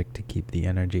music to keep the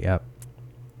energy up.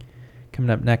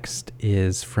 Coming up next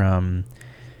is from,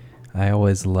 I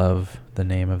always love the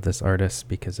name of this artist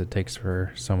because it takes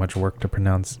for so much work to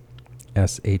pronounce,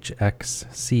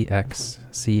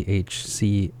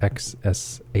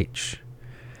 SHXCXCHCXSH.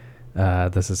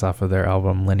 This is off of their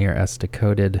album Linear S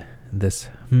Decoded, this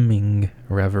Humming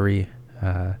Reverie.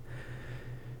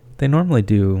 They normally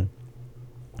do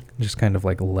just kind of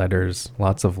like letters,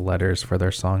 lots of letters for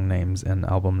their song names and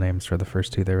album names for the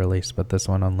first two they released, but this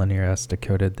one on Linear S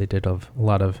Decoded, they did a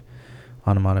lot of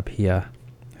onomatopoeia.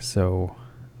 So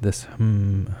this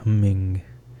humming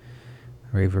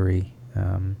reverie,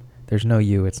 there's no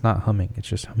U, it's not humming, it's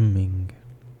just humming.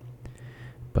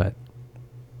 But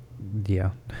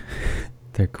yeah,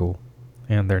 they're cool.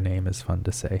 And their name is fun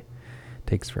to say.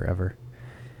 Takes forever.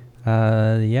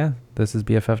 Yeah, this is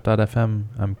BFF.FM.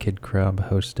 I'm Kid Krub,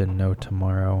 hosting No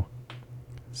Tomorrow.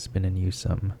 Spinning you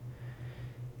some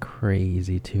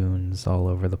crazy tunes all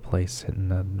over the place, hitting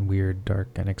the weird, dark,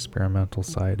 and experimental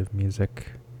side of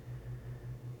music.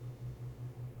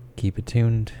 Keep it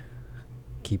tuned,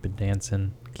 keep it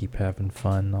dancing, keep having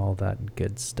fun, all that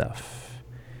good stuff.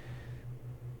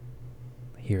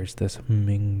 Here's this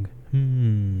humming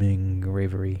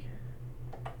reverie.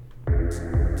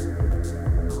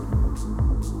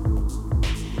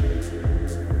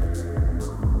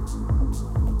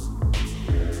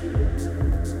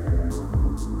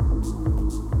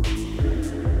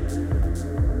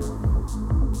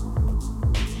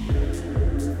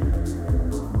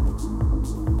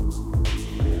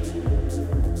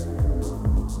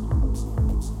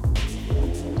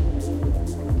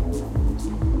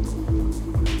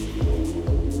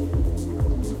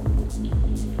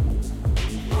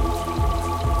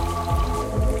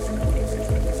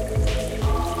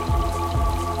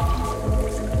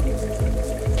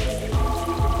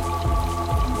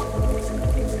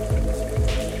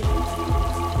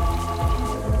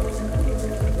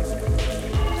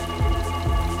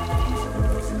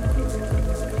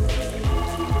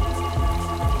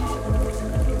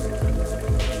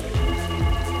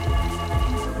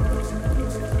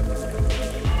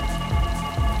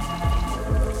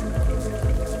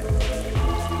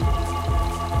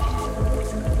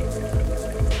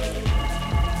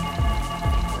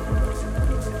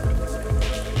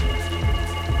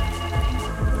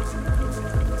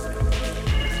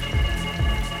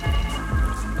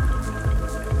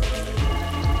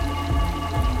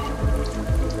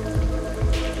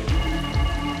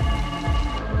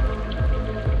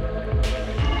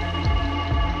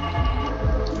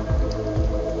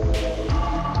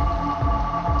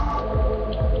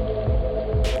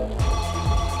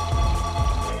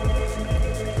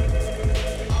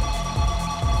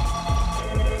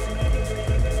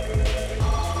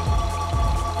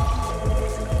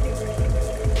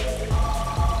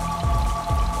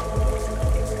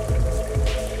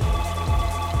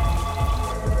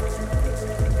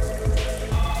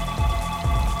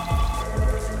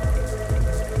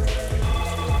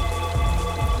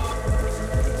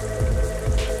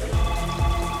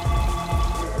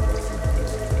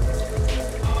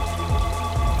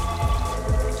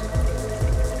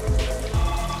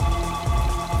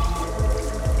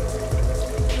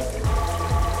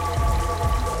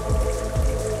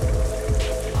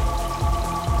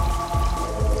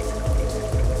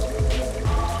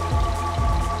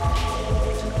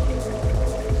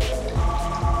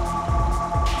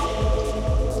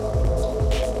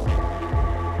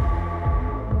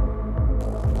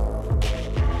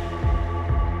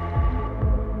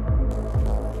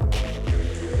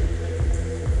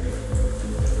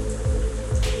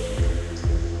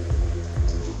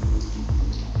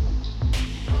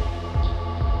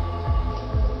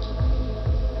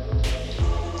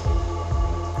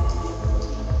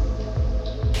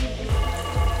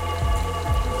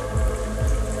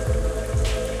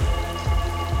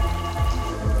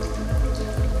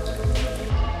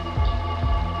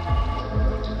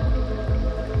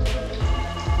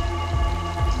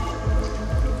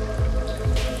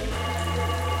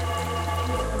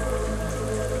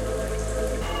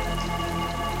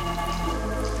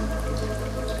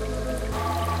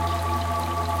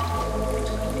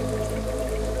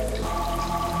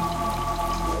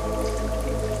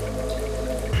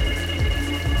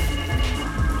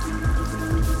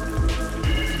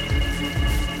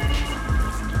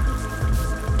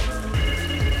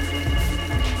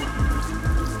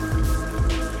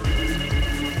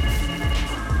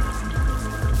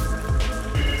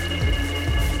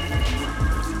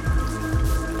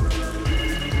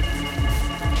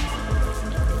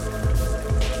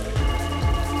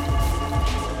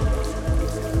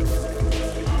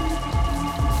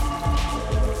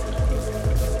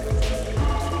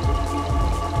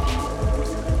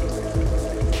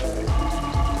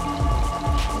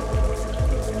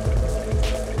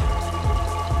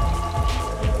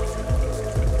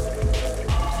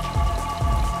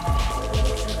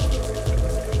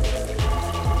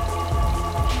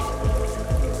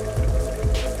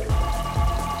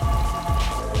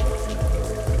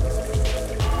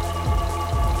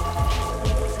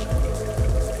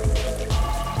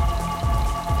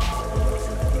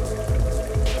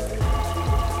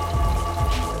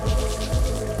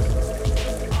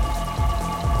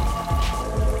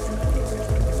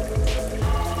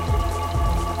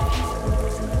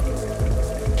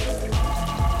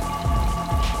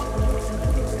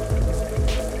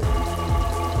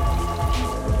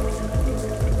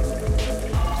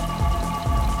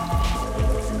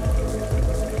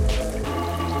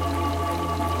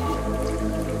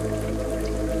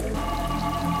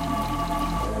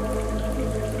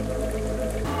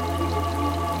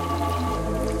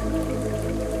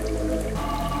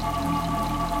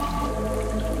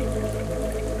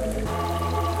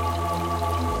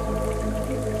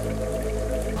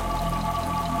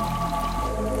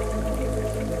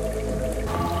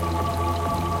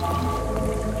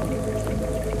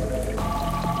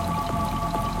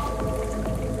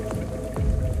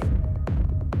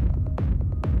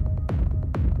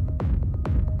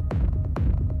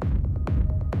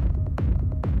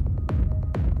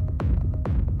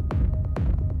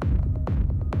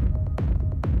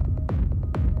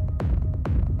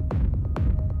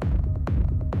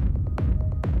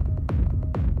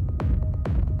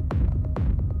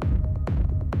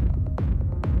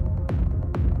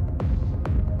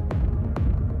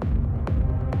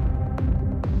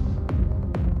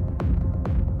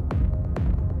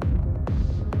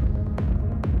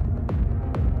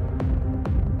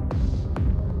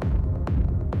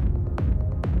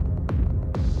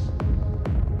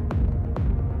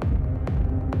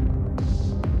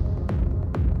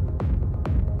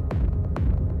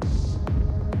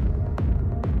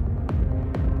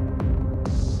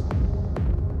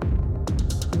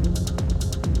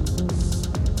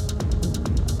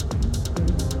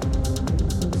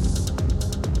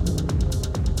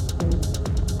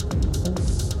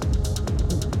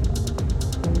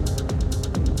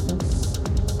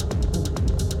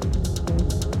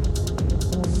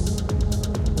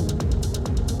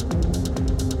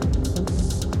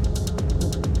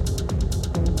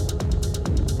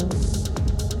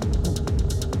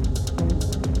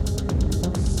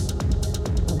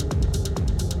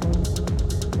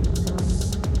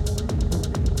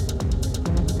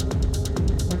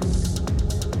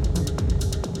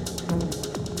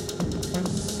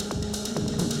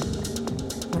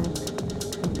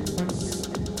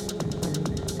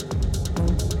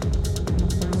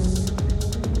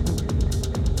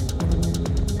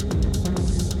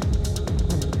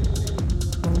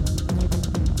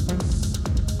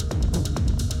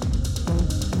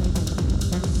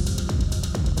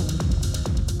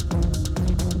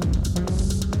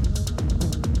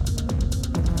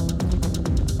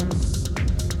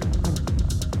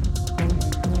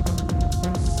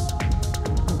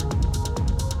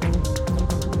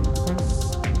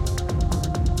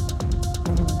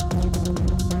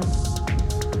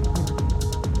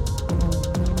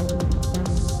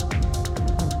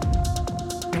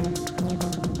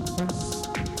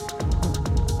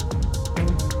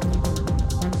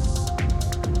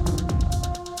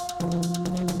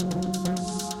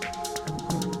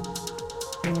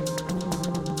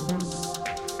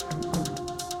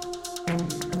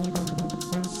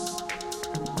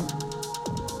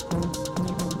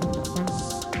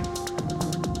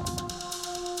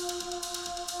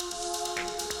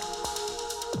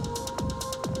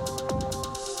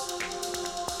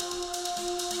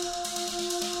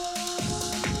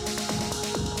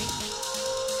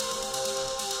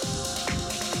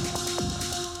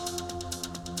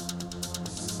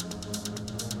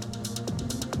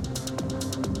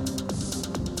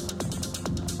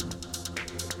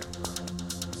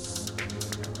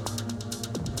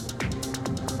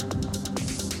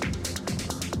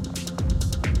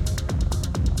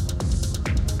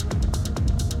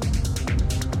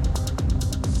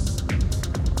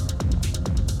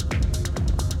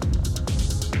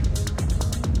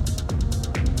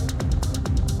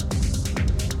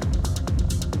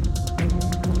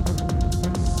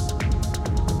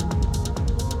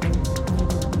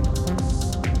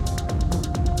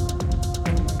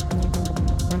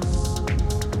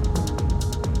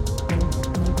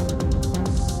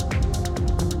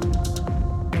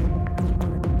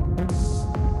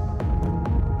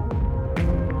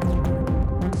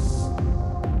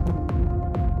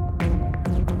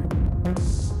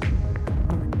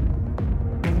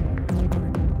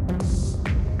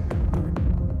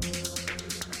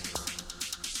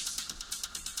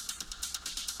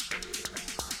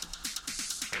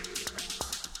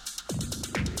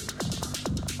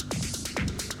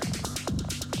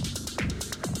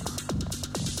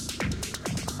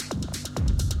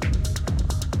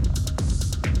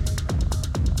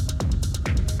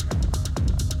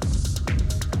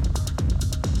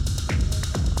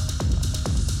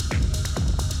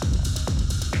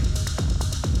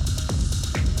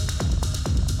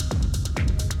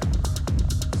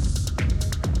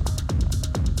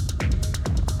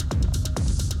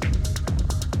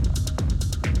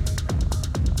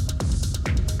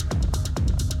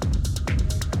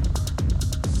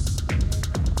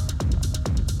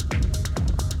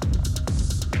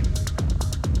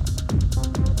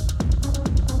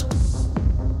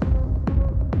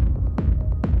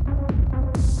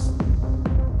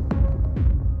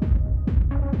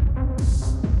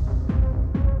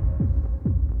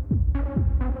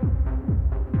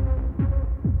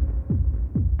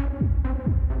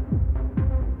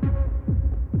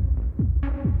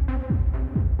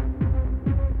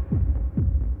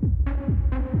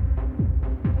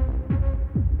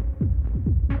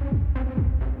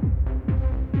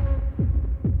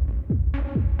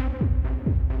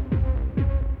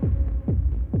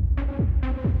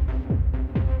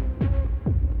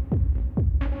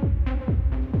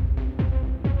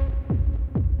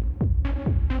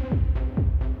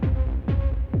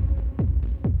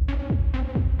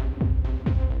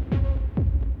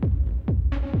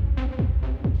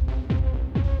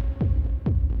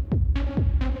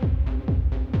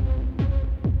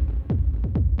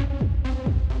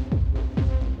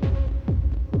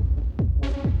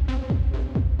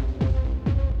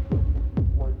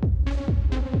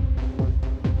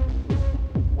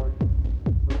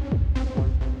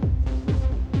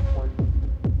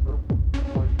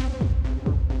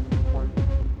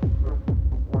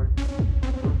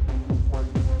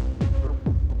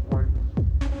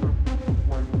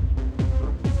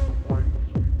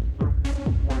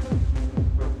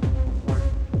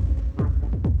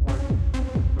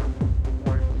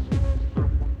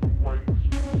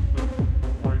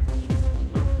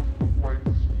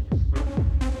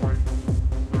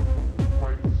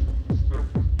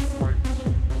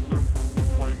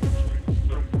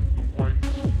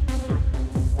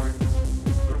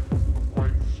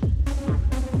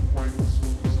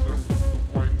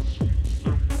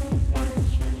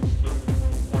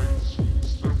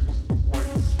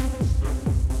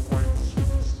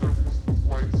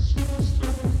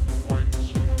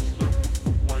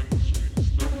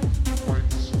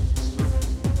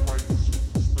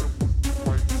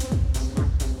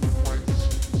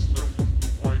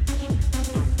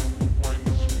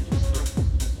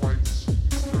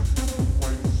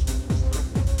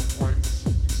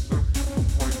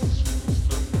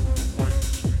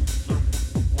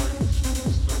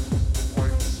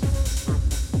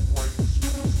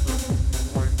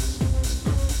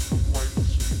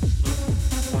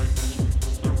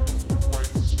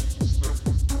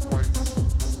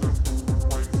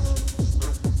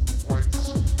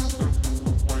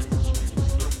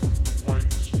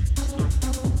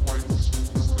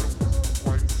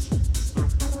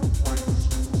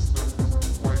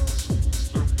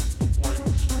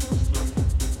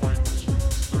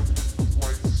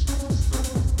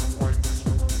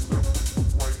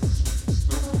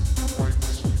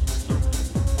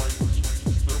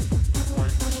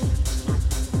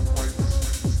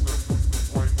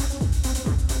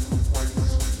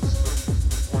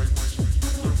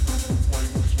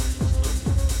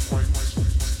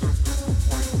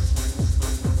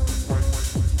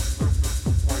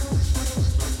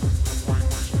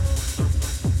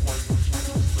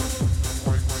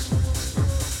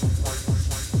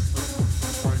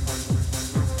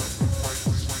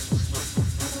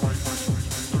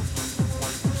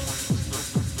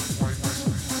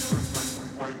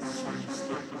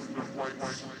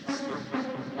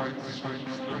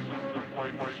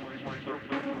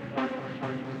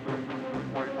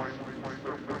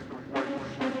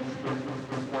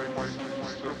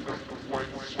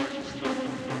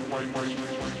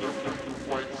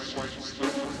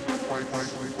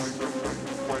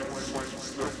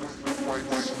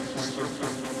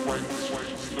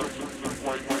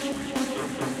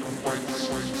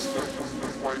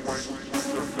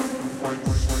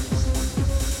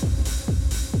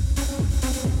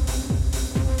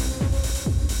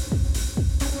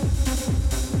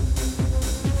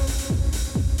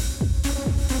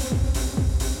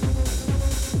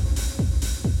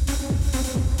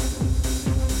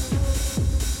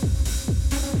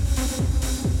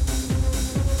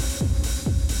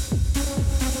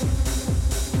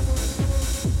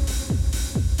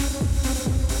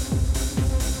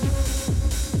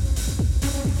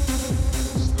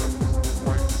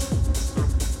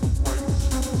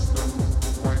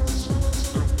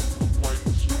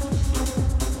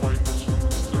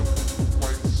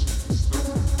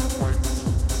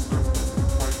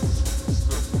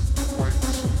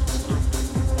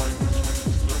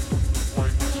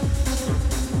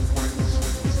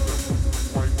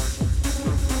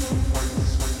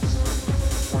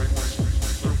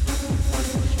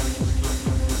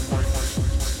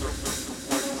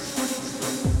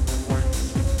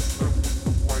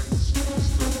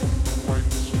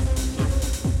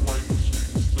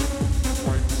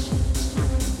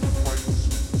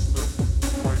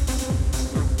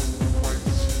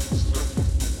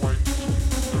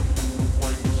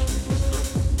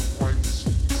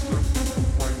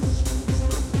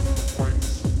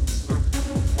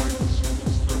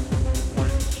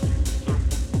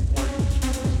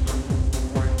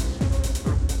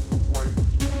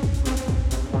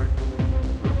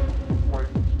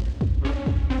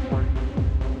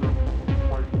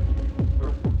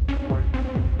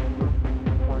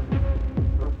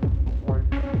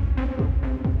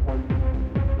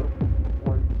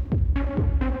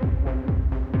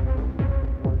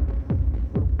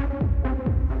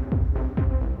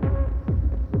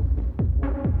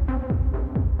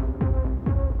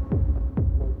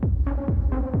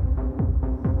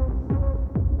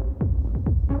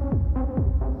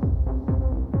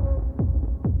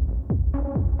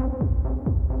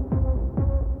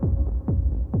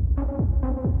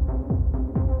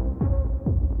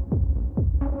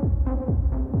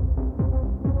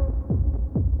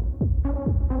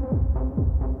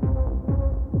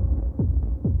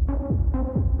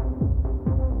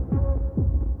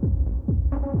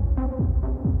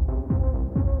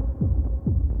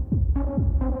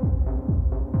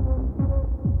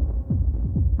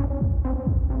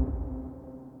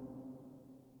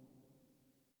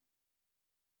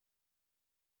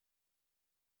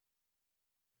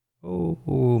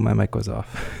 mic was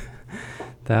off.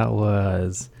 That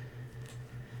was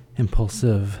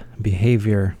Impulsive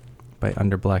Behavior by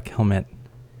Under Black Helmet.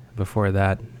 Before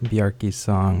that, Bjarki's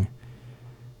song,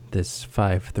 This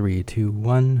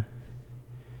 5321.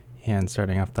 And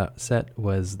starting off that set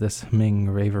was This Humming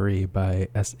Ravery by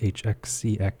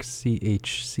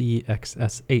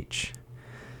SHXCXCHCXSH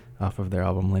off of their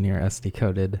album Linear S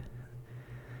Decoded.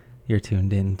 You're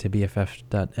tuned in to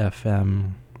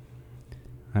BFF.FM.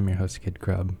 I'm your host, Kid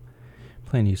Grub,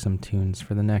 playing you some tunes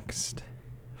for the next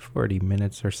 40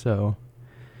 minutes or so.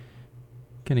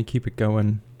 Gonna keep it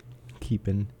going,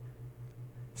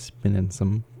 spinning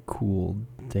some cool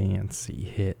dancey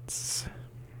hits.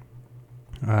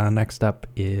 Next up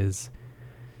is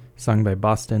a song by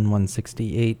Boston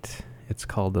 168. It's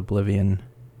called Oblivion.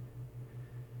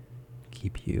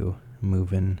 Keep you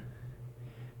moving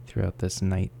throughout this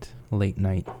late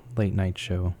night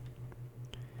show.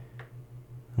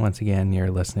 Once again,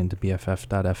 you're listening to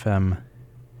BFF.FM.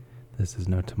 This is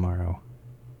No Tomorrow.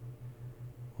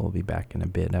 We'll be back in a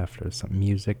bit after some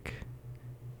music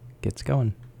gets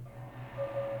going.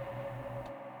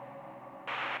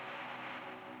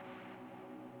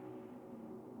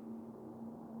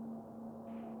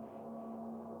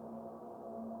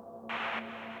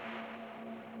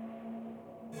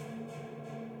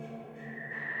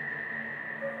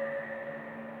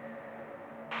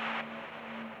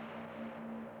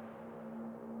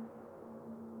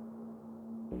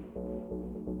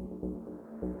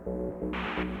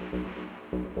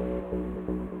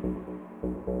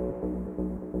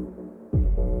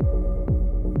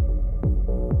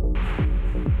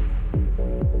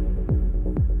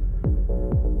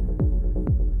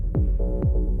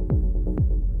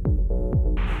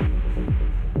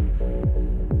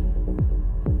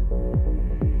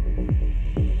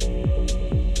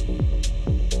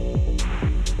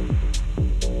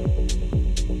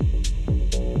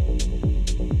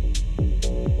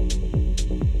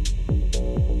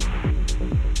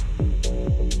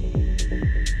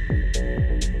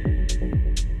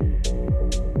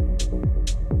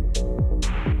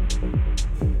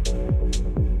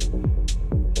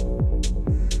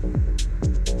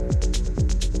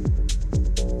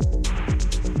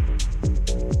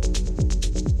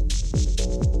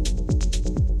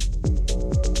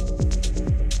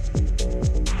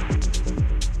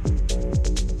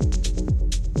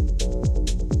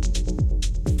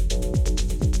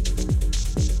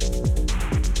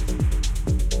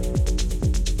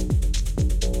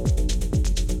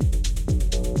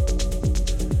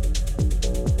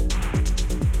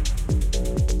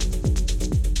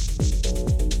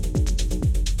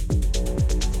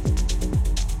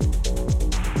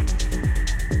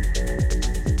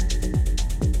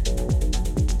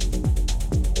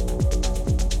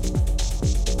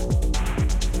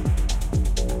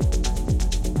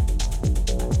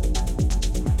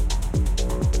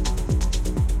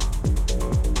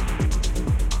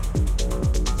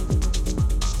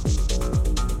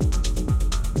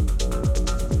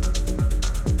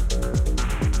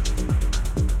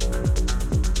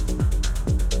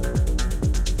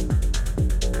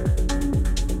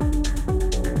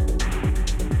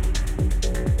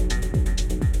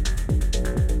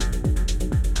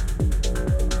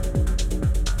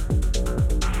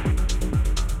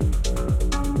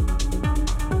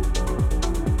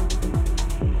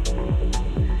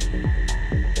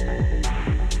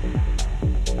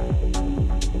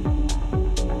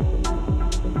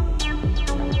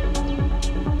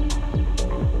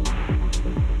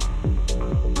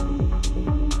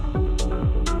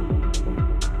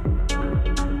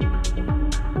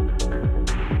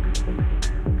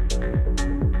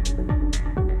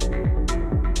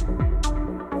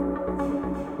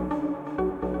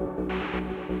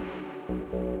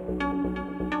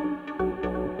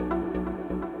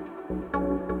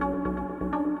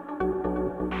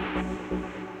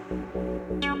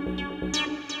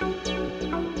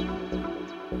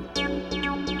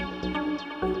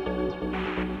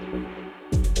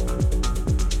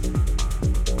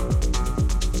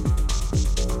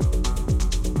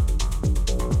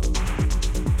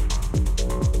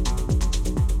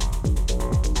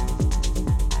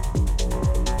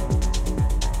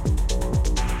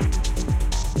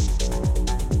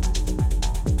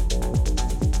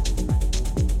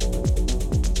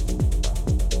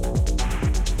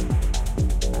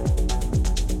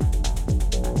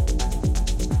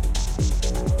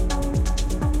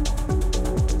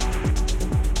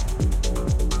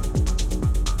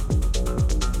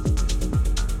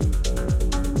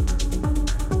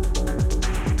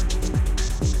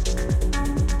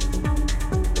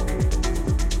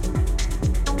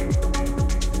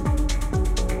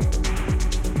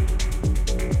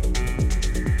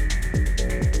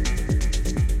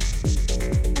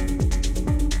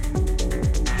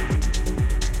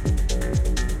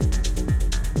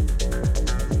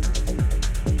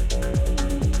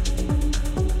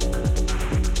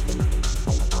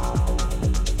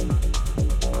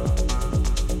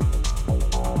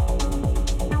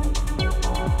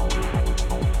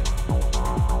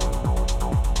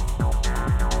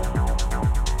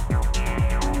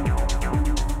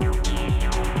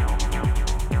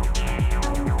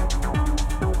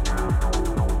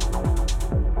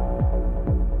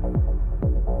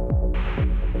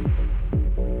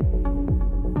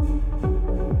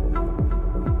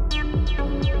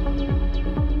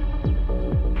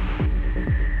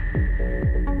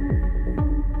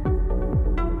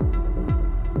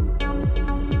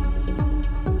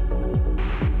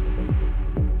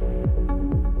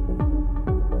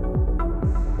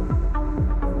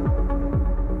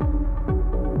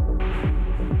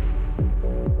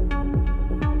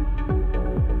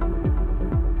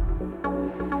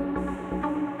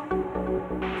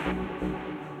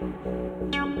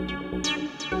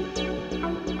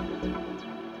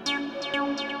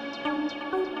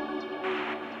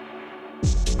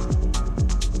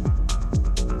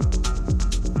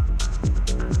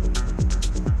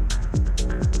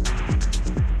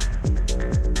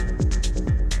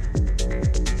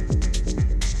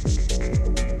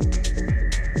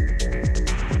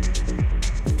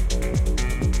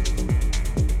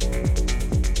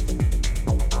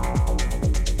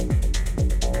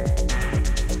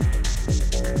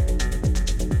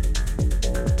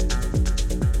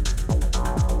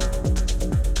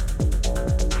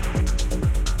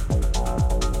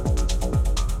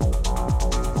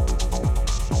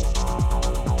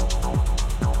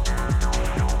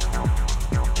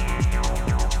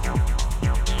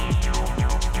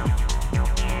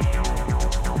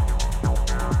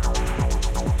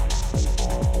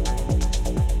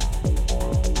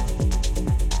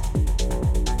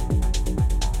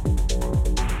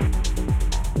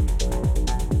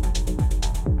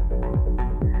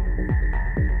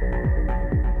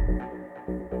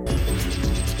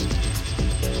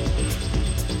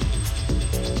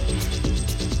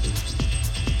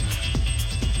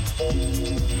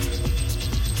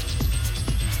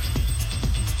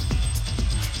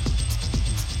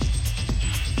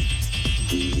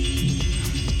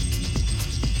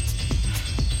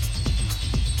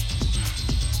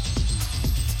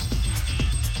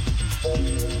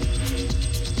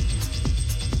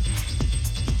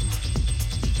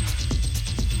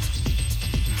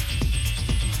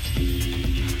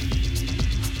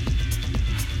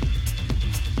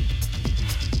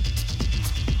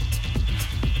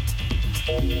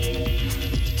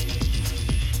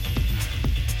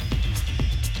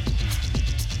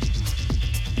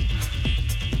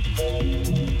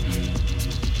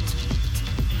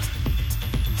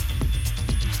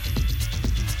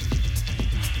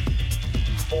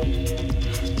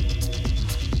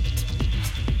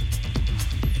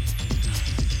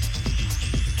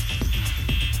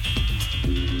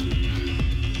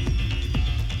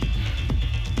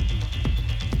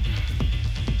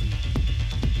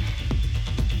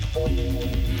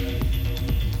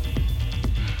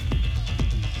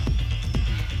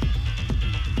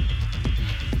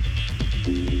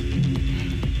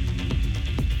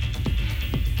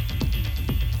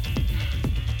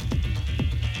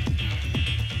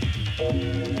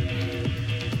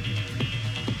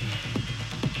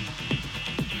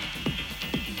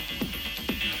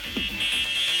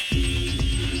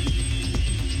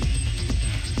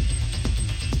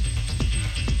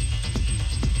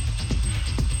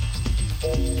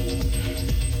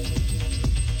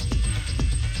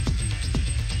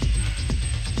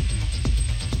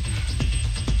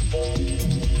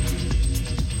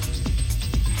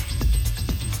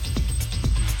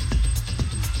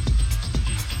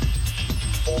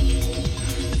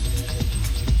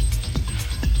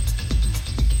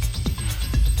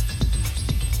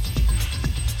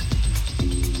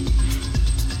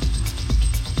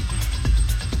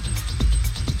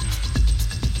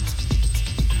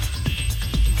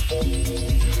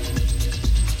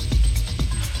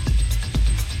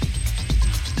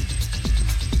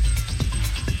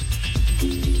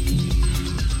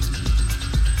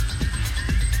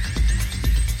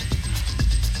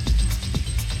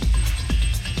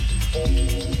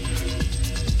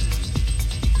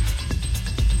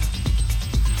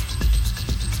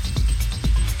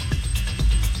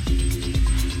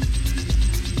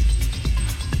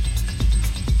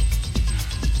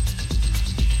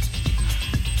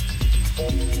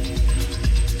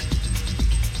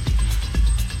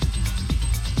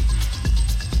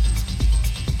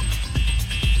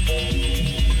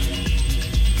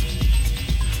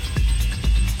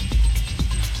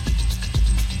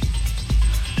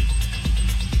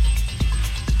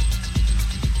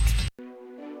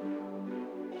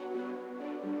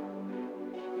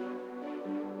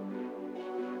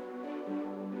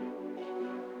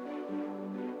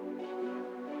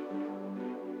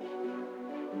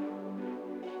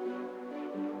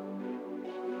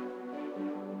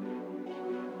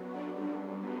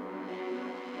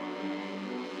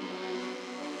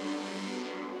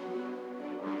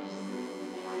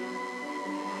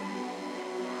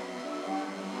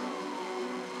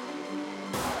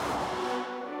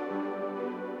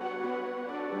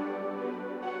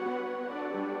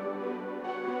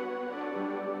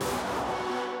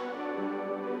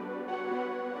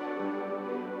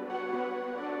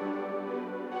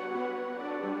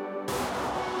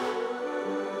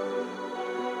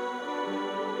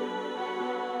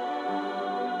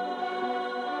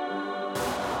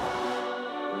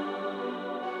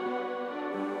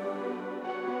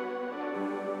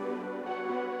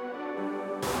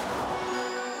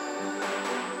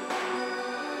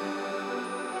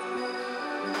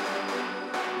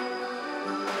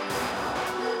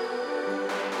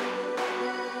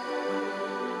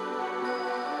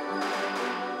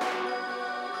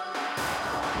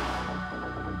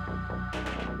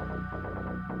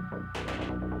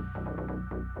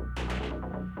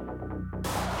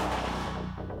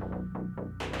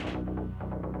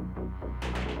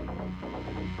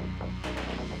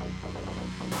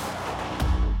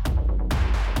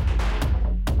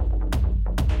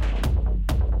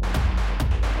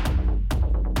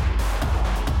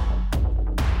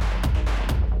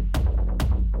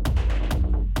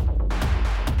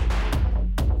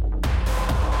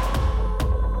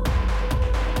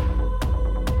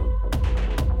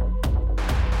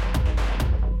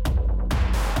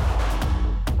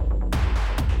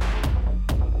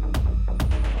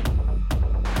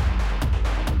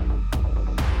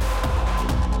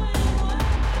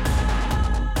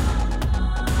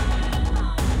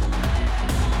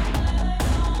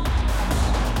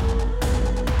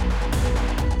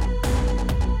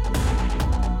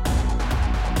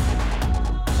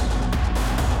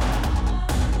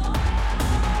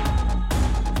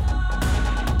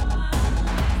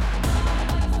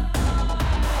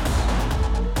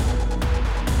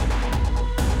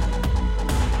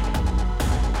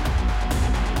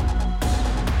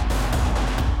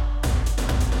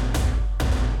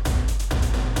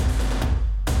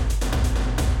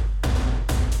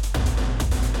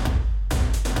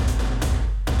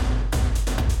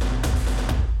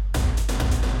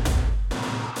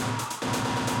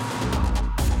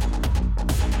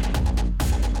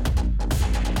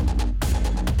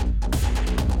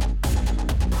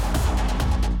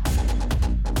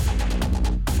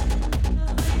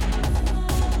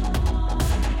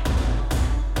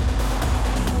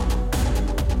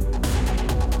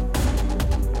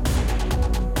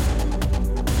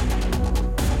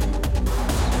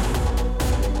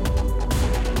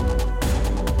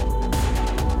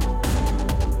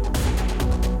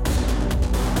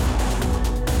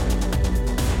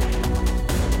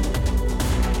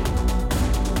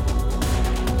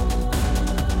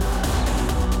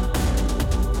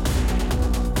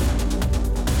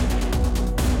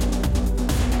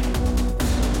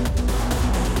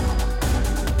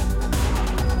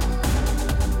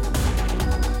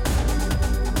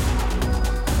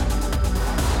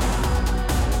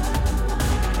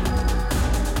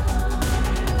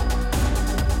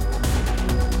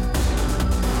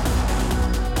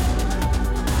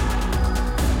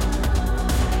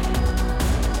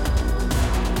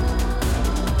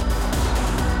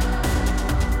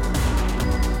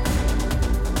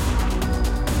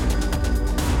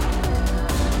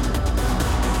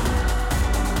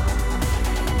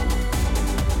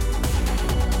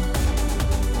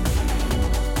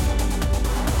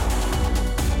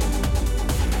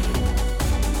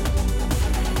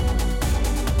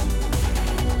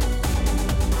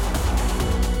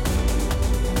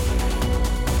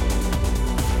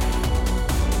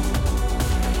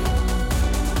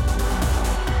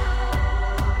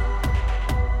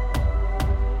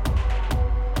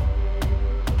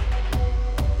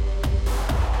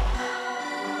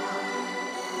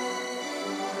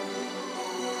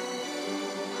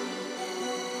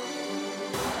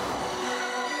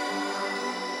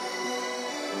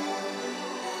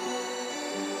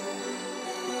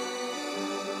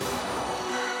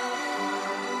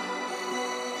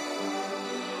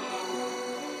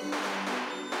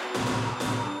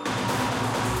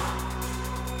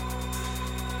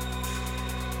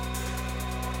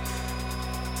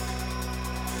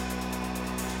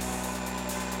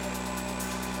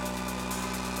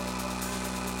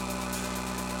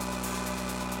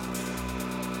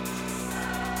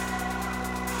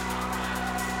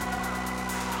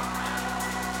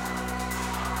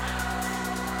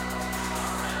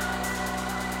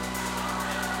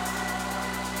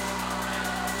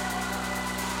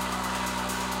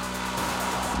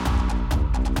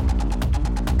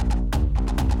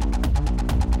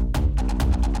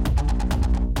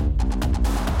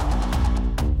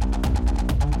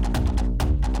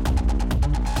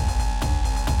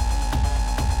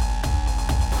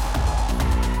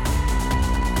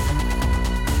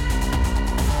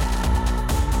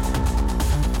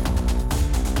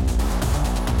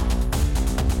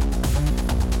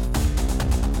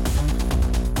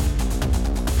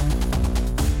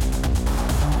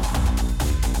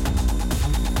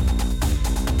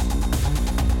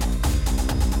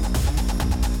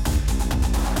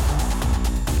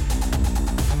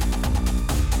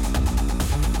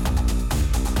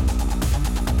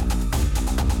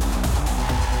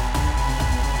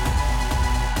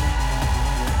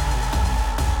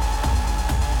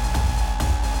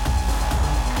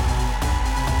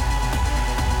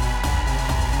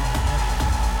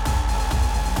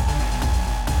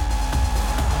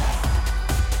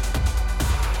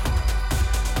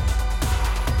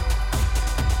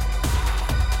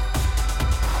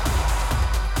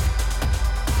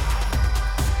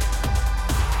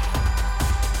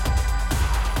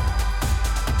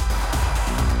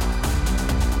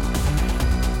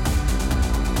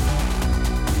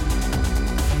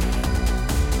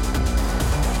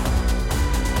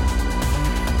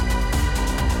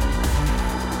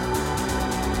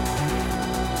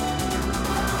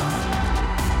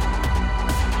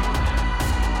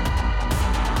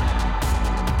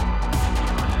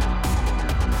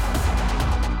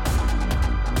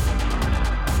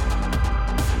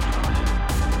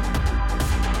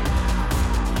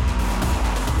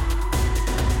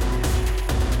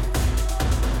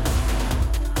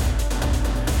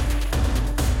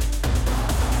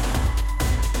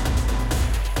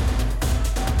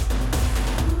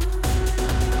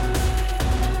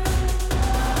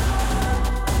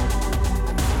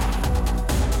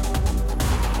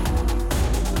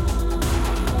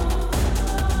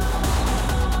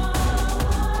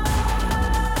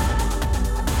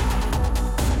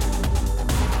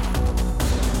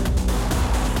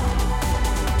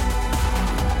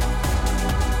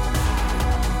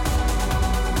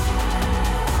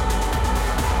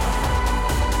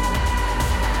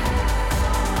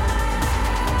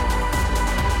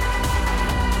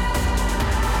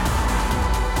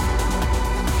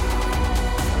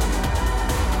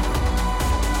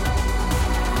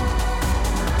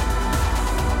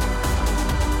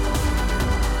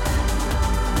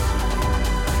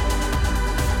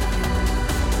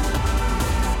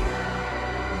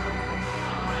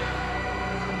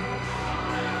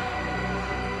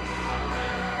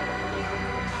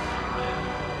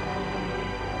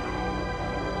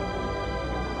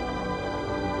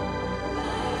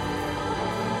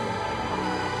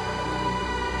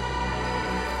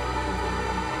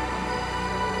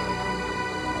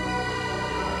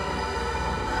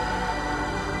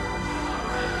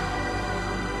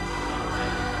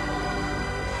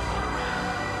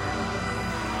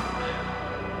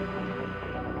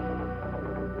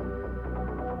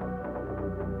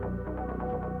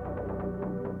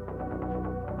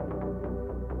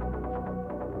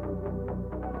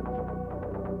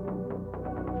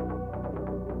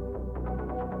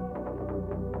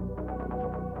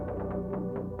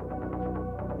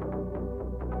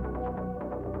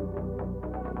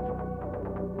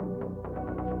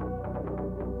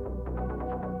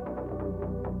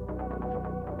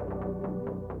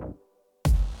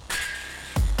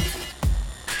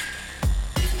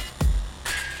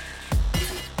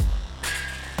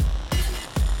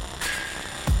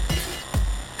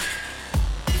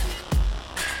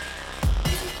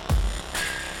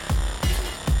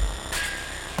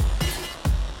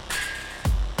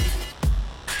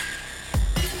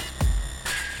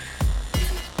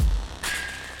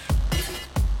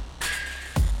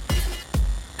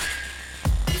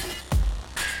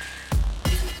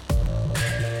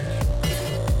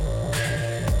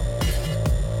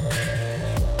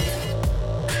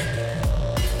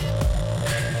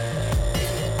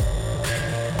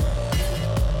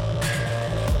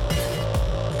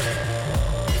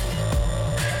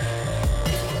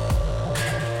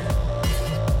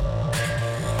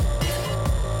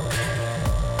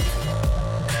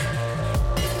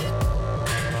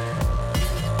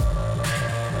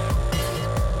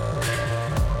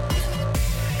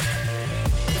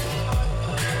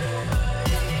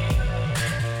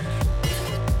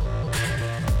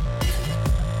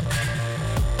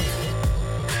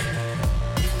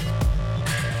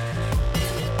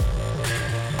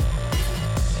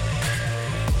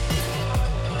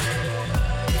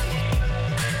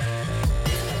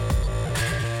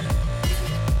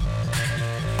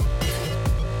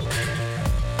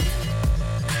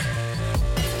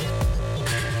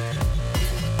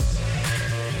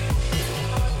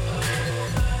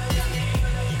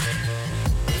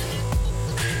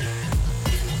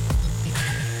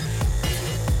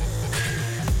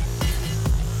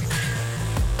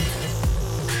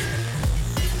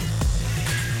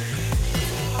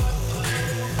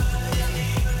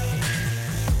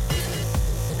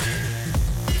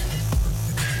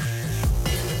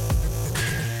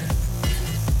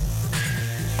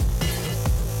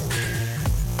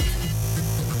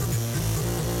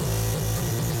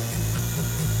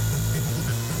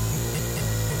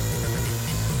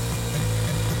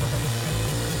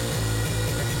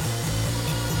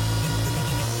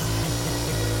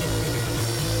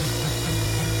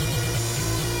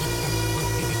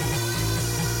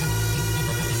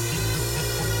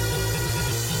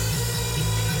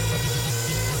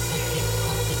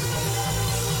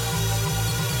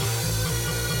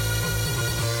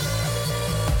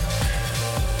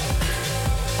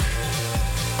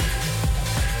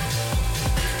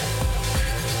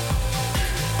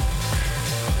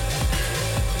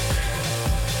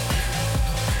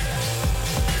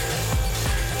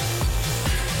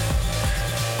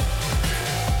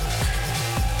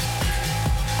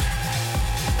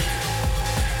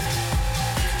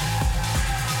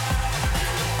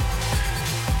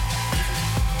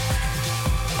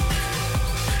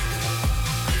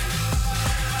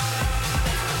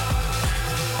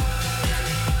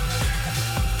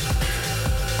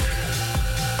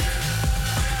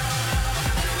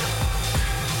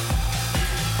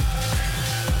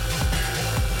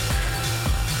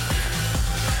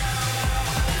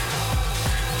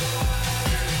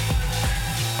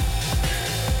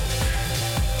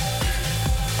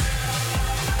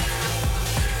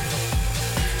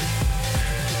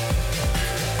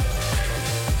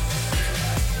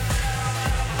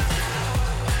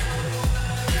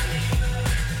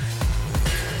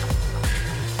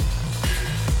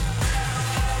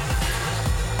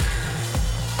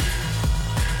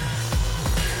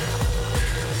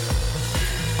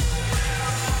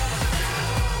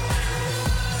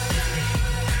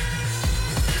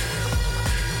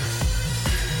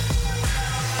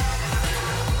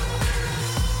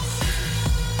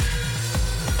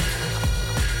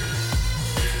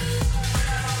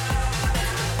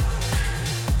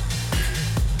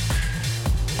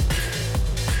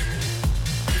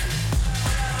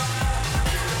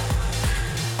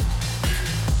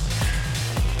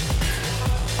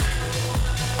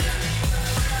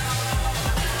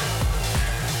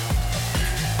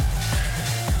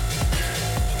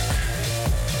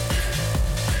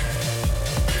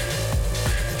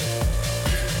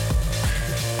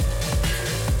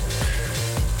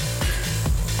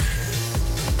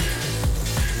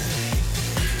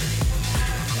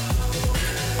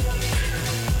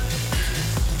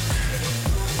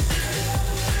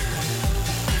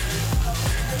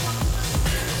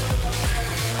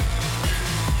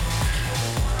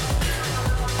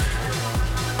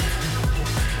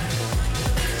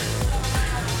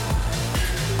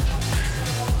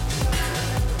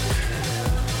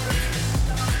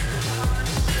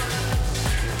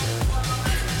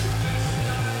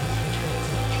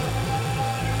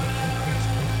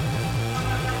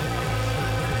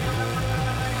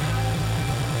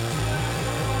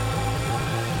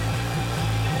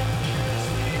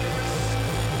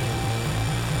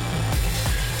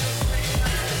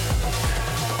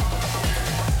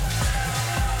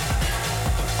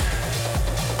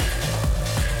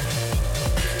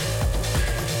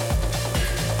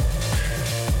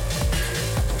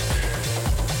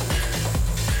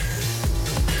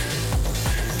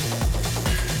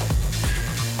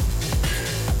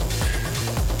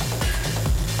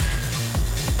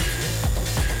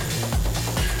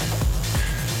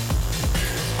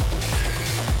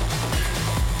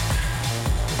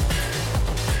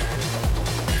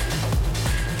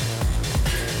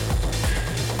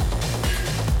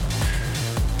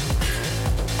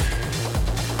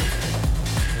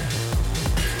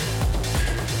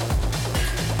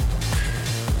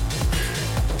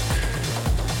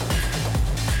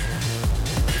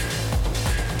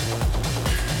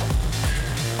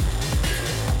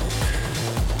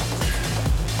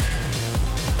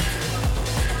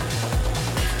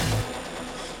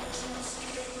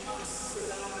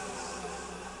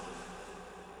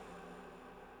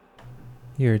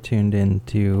 You're tuned in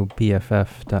to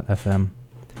BFF.fm.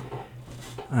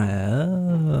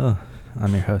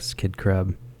 I'm your host, Kid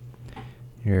Krub.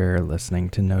 You're listening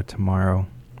to No Tomorrow,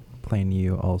 playing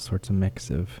you all sorts of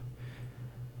mix of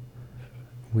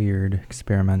weird,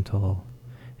 experimental,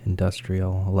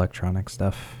 industrial, electronic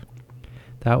stuff.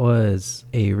 That was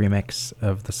a remix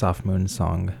of the Soft Moon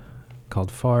song called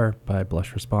Far by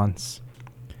Blush Response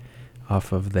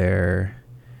off of they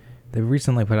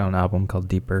recently put out an album called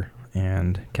Deeper,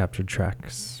 and Captured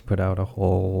Tracks put out a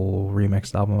whole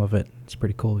remixed album of it. It's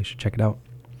pretty cool. You should check it out.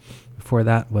 Before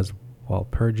that was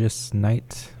Walpurgis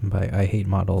Night by I Hate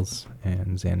Models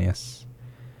and Xanius.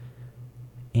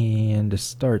 And to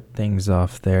start things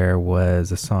off there was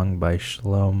a song by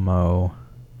Shlomo,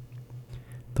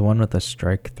 the one with the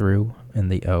strike through in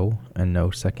the O and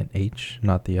no second H,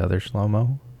 not the other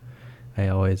Shlomo. I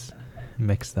always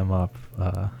mix them up.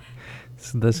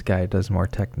 So this guy does more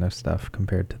techno stuff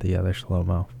compared to the other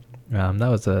Shlomo. That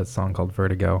was a song called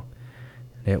Vertigo.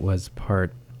 It was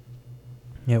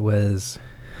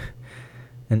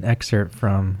an excerpt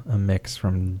from a mix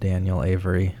from Daniel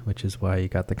Avery, which is why you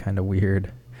got the kind of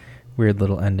weird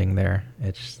little ending there.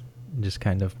 It's just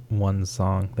kind of one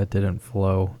song that didn't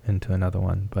flow into another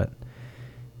one, but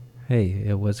hey,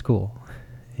 it was cool.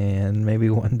 And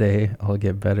maybe one day I'll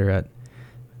get better at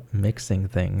mixing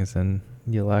things and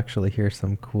you'll actually hear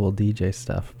some cool DJ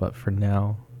stuff, but for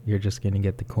now you're just going to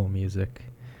get the cool music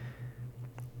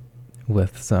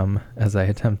with some, as I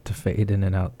attempt to fade in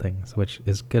and out things, which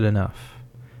is good enough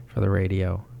for the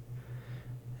radio.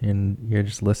 And you're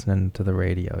just listening to the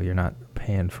radio. You're not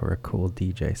paying for a cool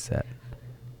DJ set.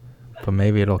 But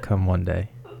maybe it'll come one day.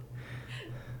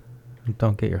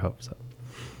 Don't get your hopes up.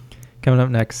 Coming up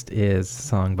next is a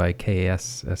song by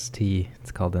KSST.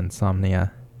 It's called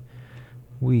Insomnia.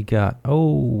 We got,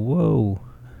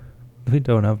 we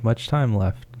don't have much time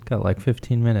left. Got like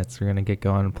 15 minutes. We're going to get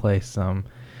going and play some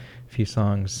few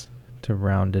songs to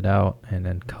round it out and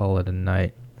then call it a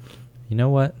night. You know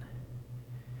what?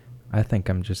 I think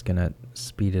I'm just going to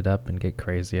speed it up and get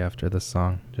crazy after this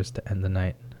song just to end the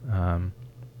night.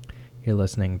 You're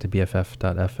listening to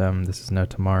BFF.fm. This is No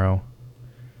Tomorrow.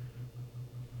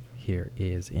 Here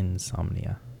is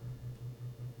Insomnia.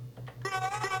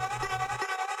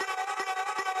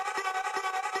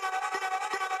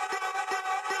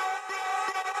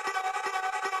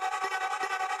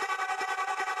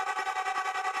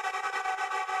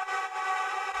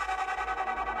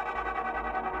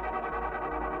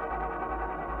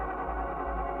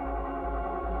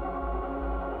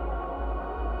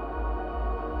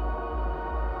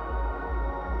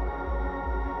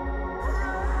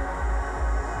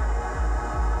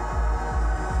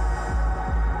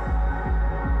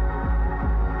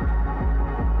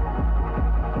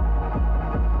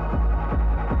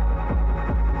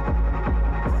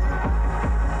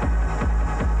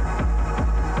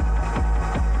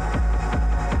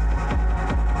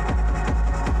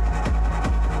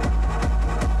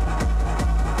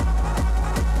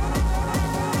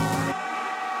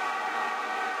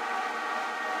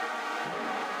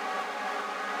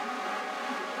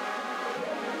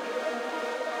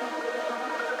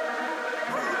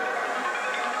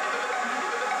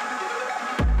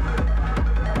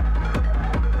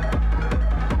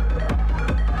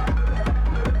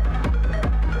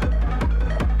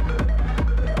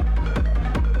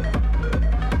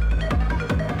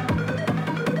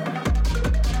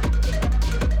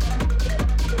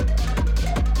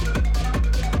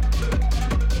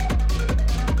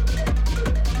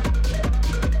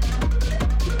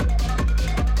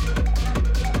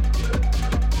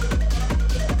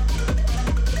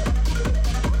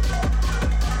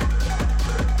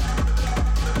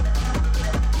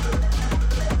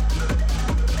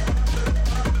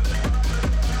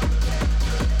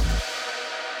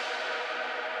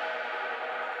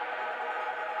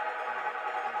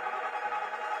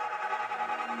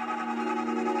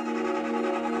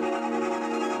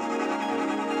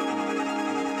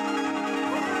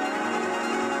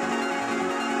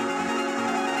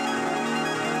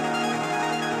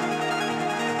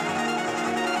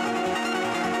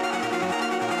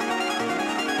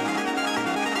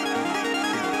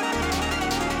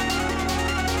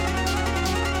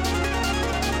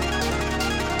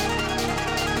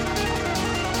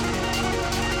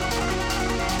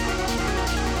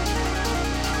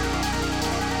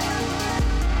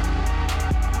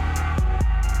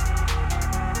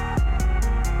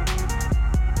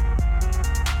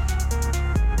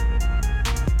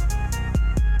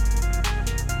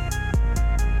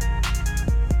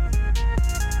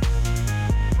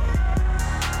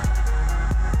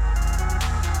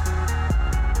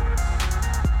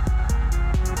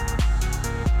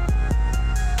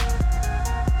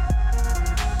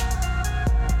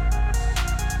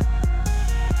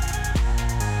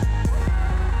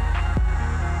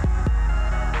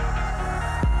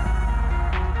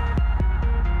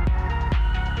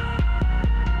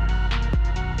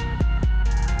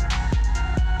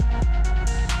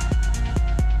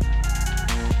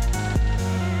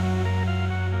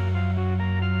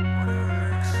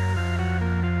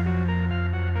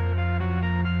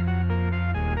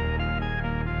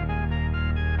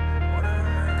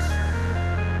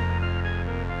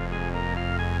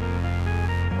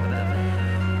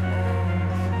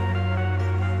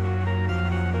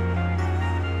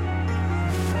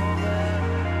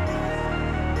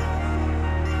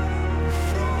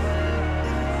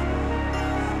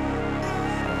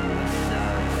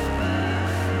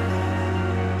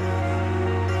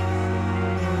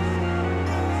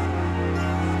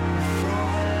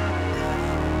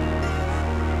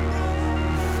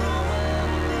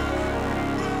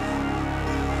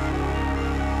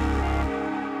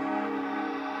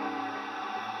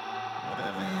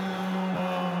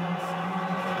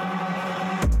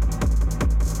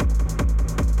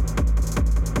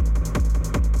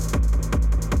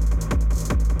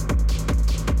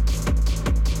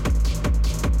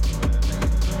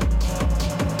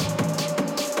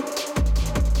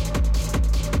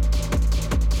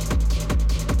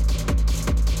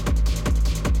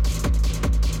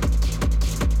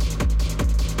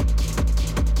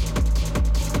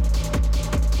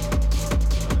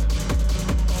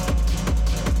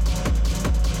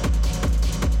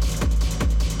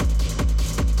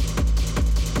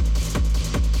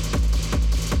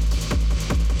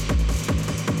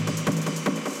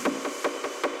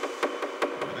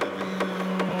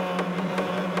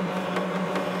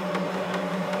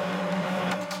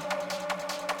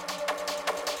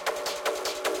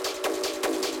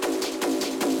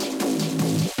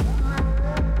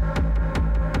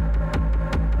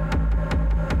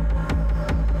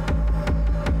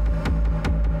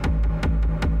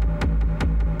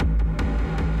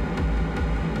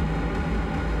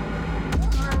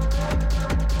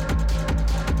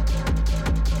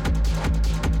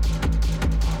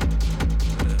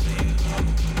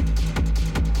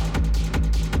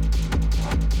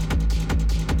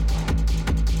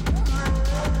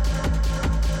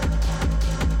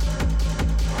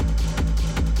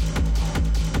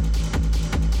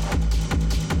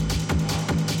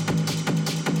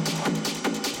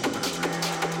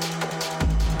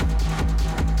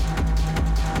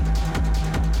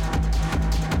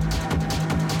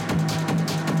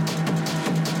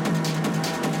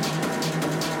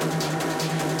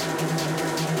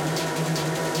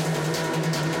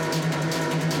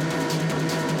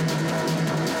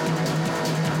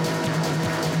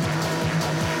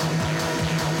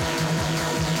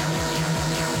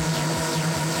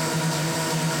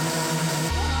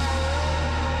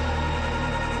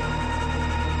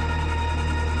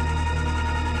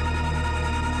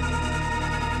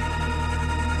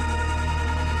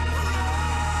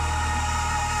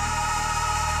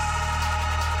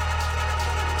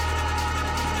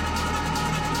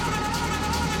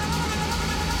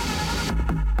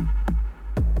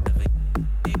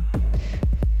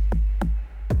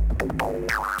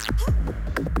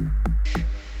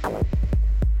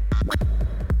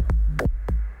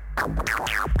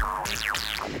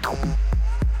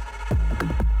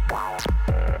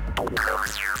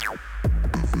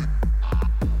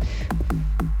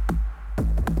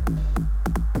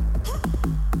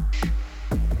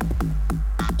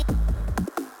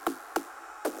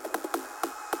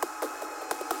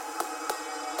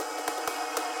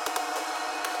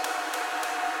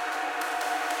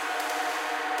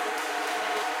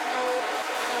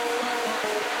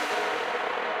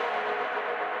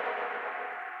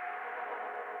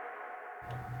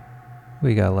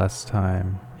 We got less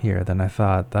time here than I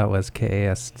thought. That was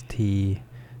KSST,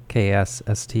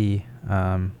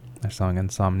 their song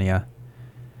Insomnia.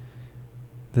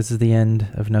 This is the end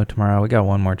of No Tomorrow. We got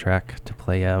one more track to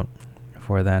play out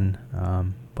before then,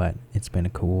 but it's been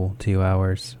a cool 2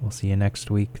 hours. We'll see you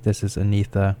next week. This is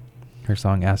Anitha, her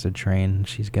song Acid Train.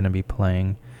 She's going to be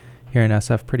playing here in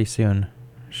SF pretty soon.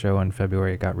 Show in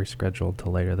February got rescheduled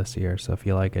till later this year, so if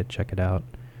you like it, check it out.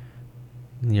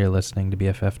 You're listening to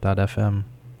BFF.FM.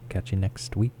 Catch you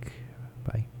next week.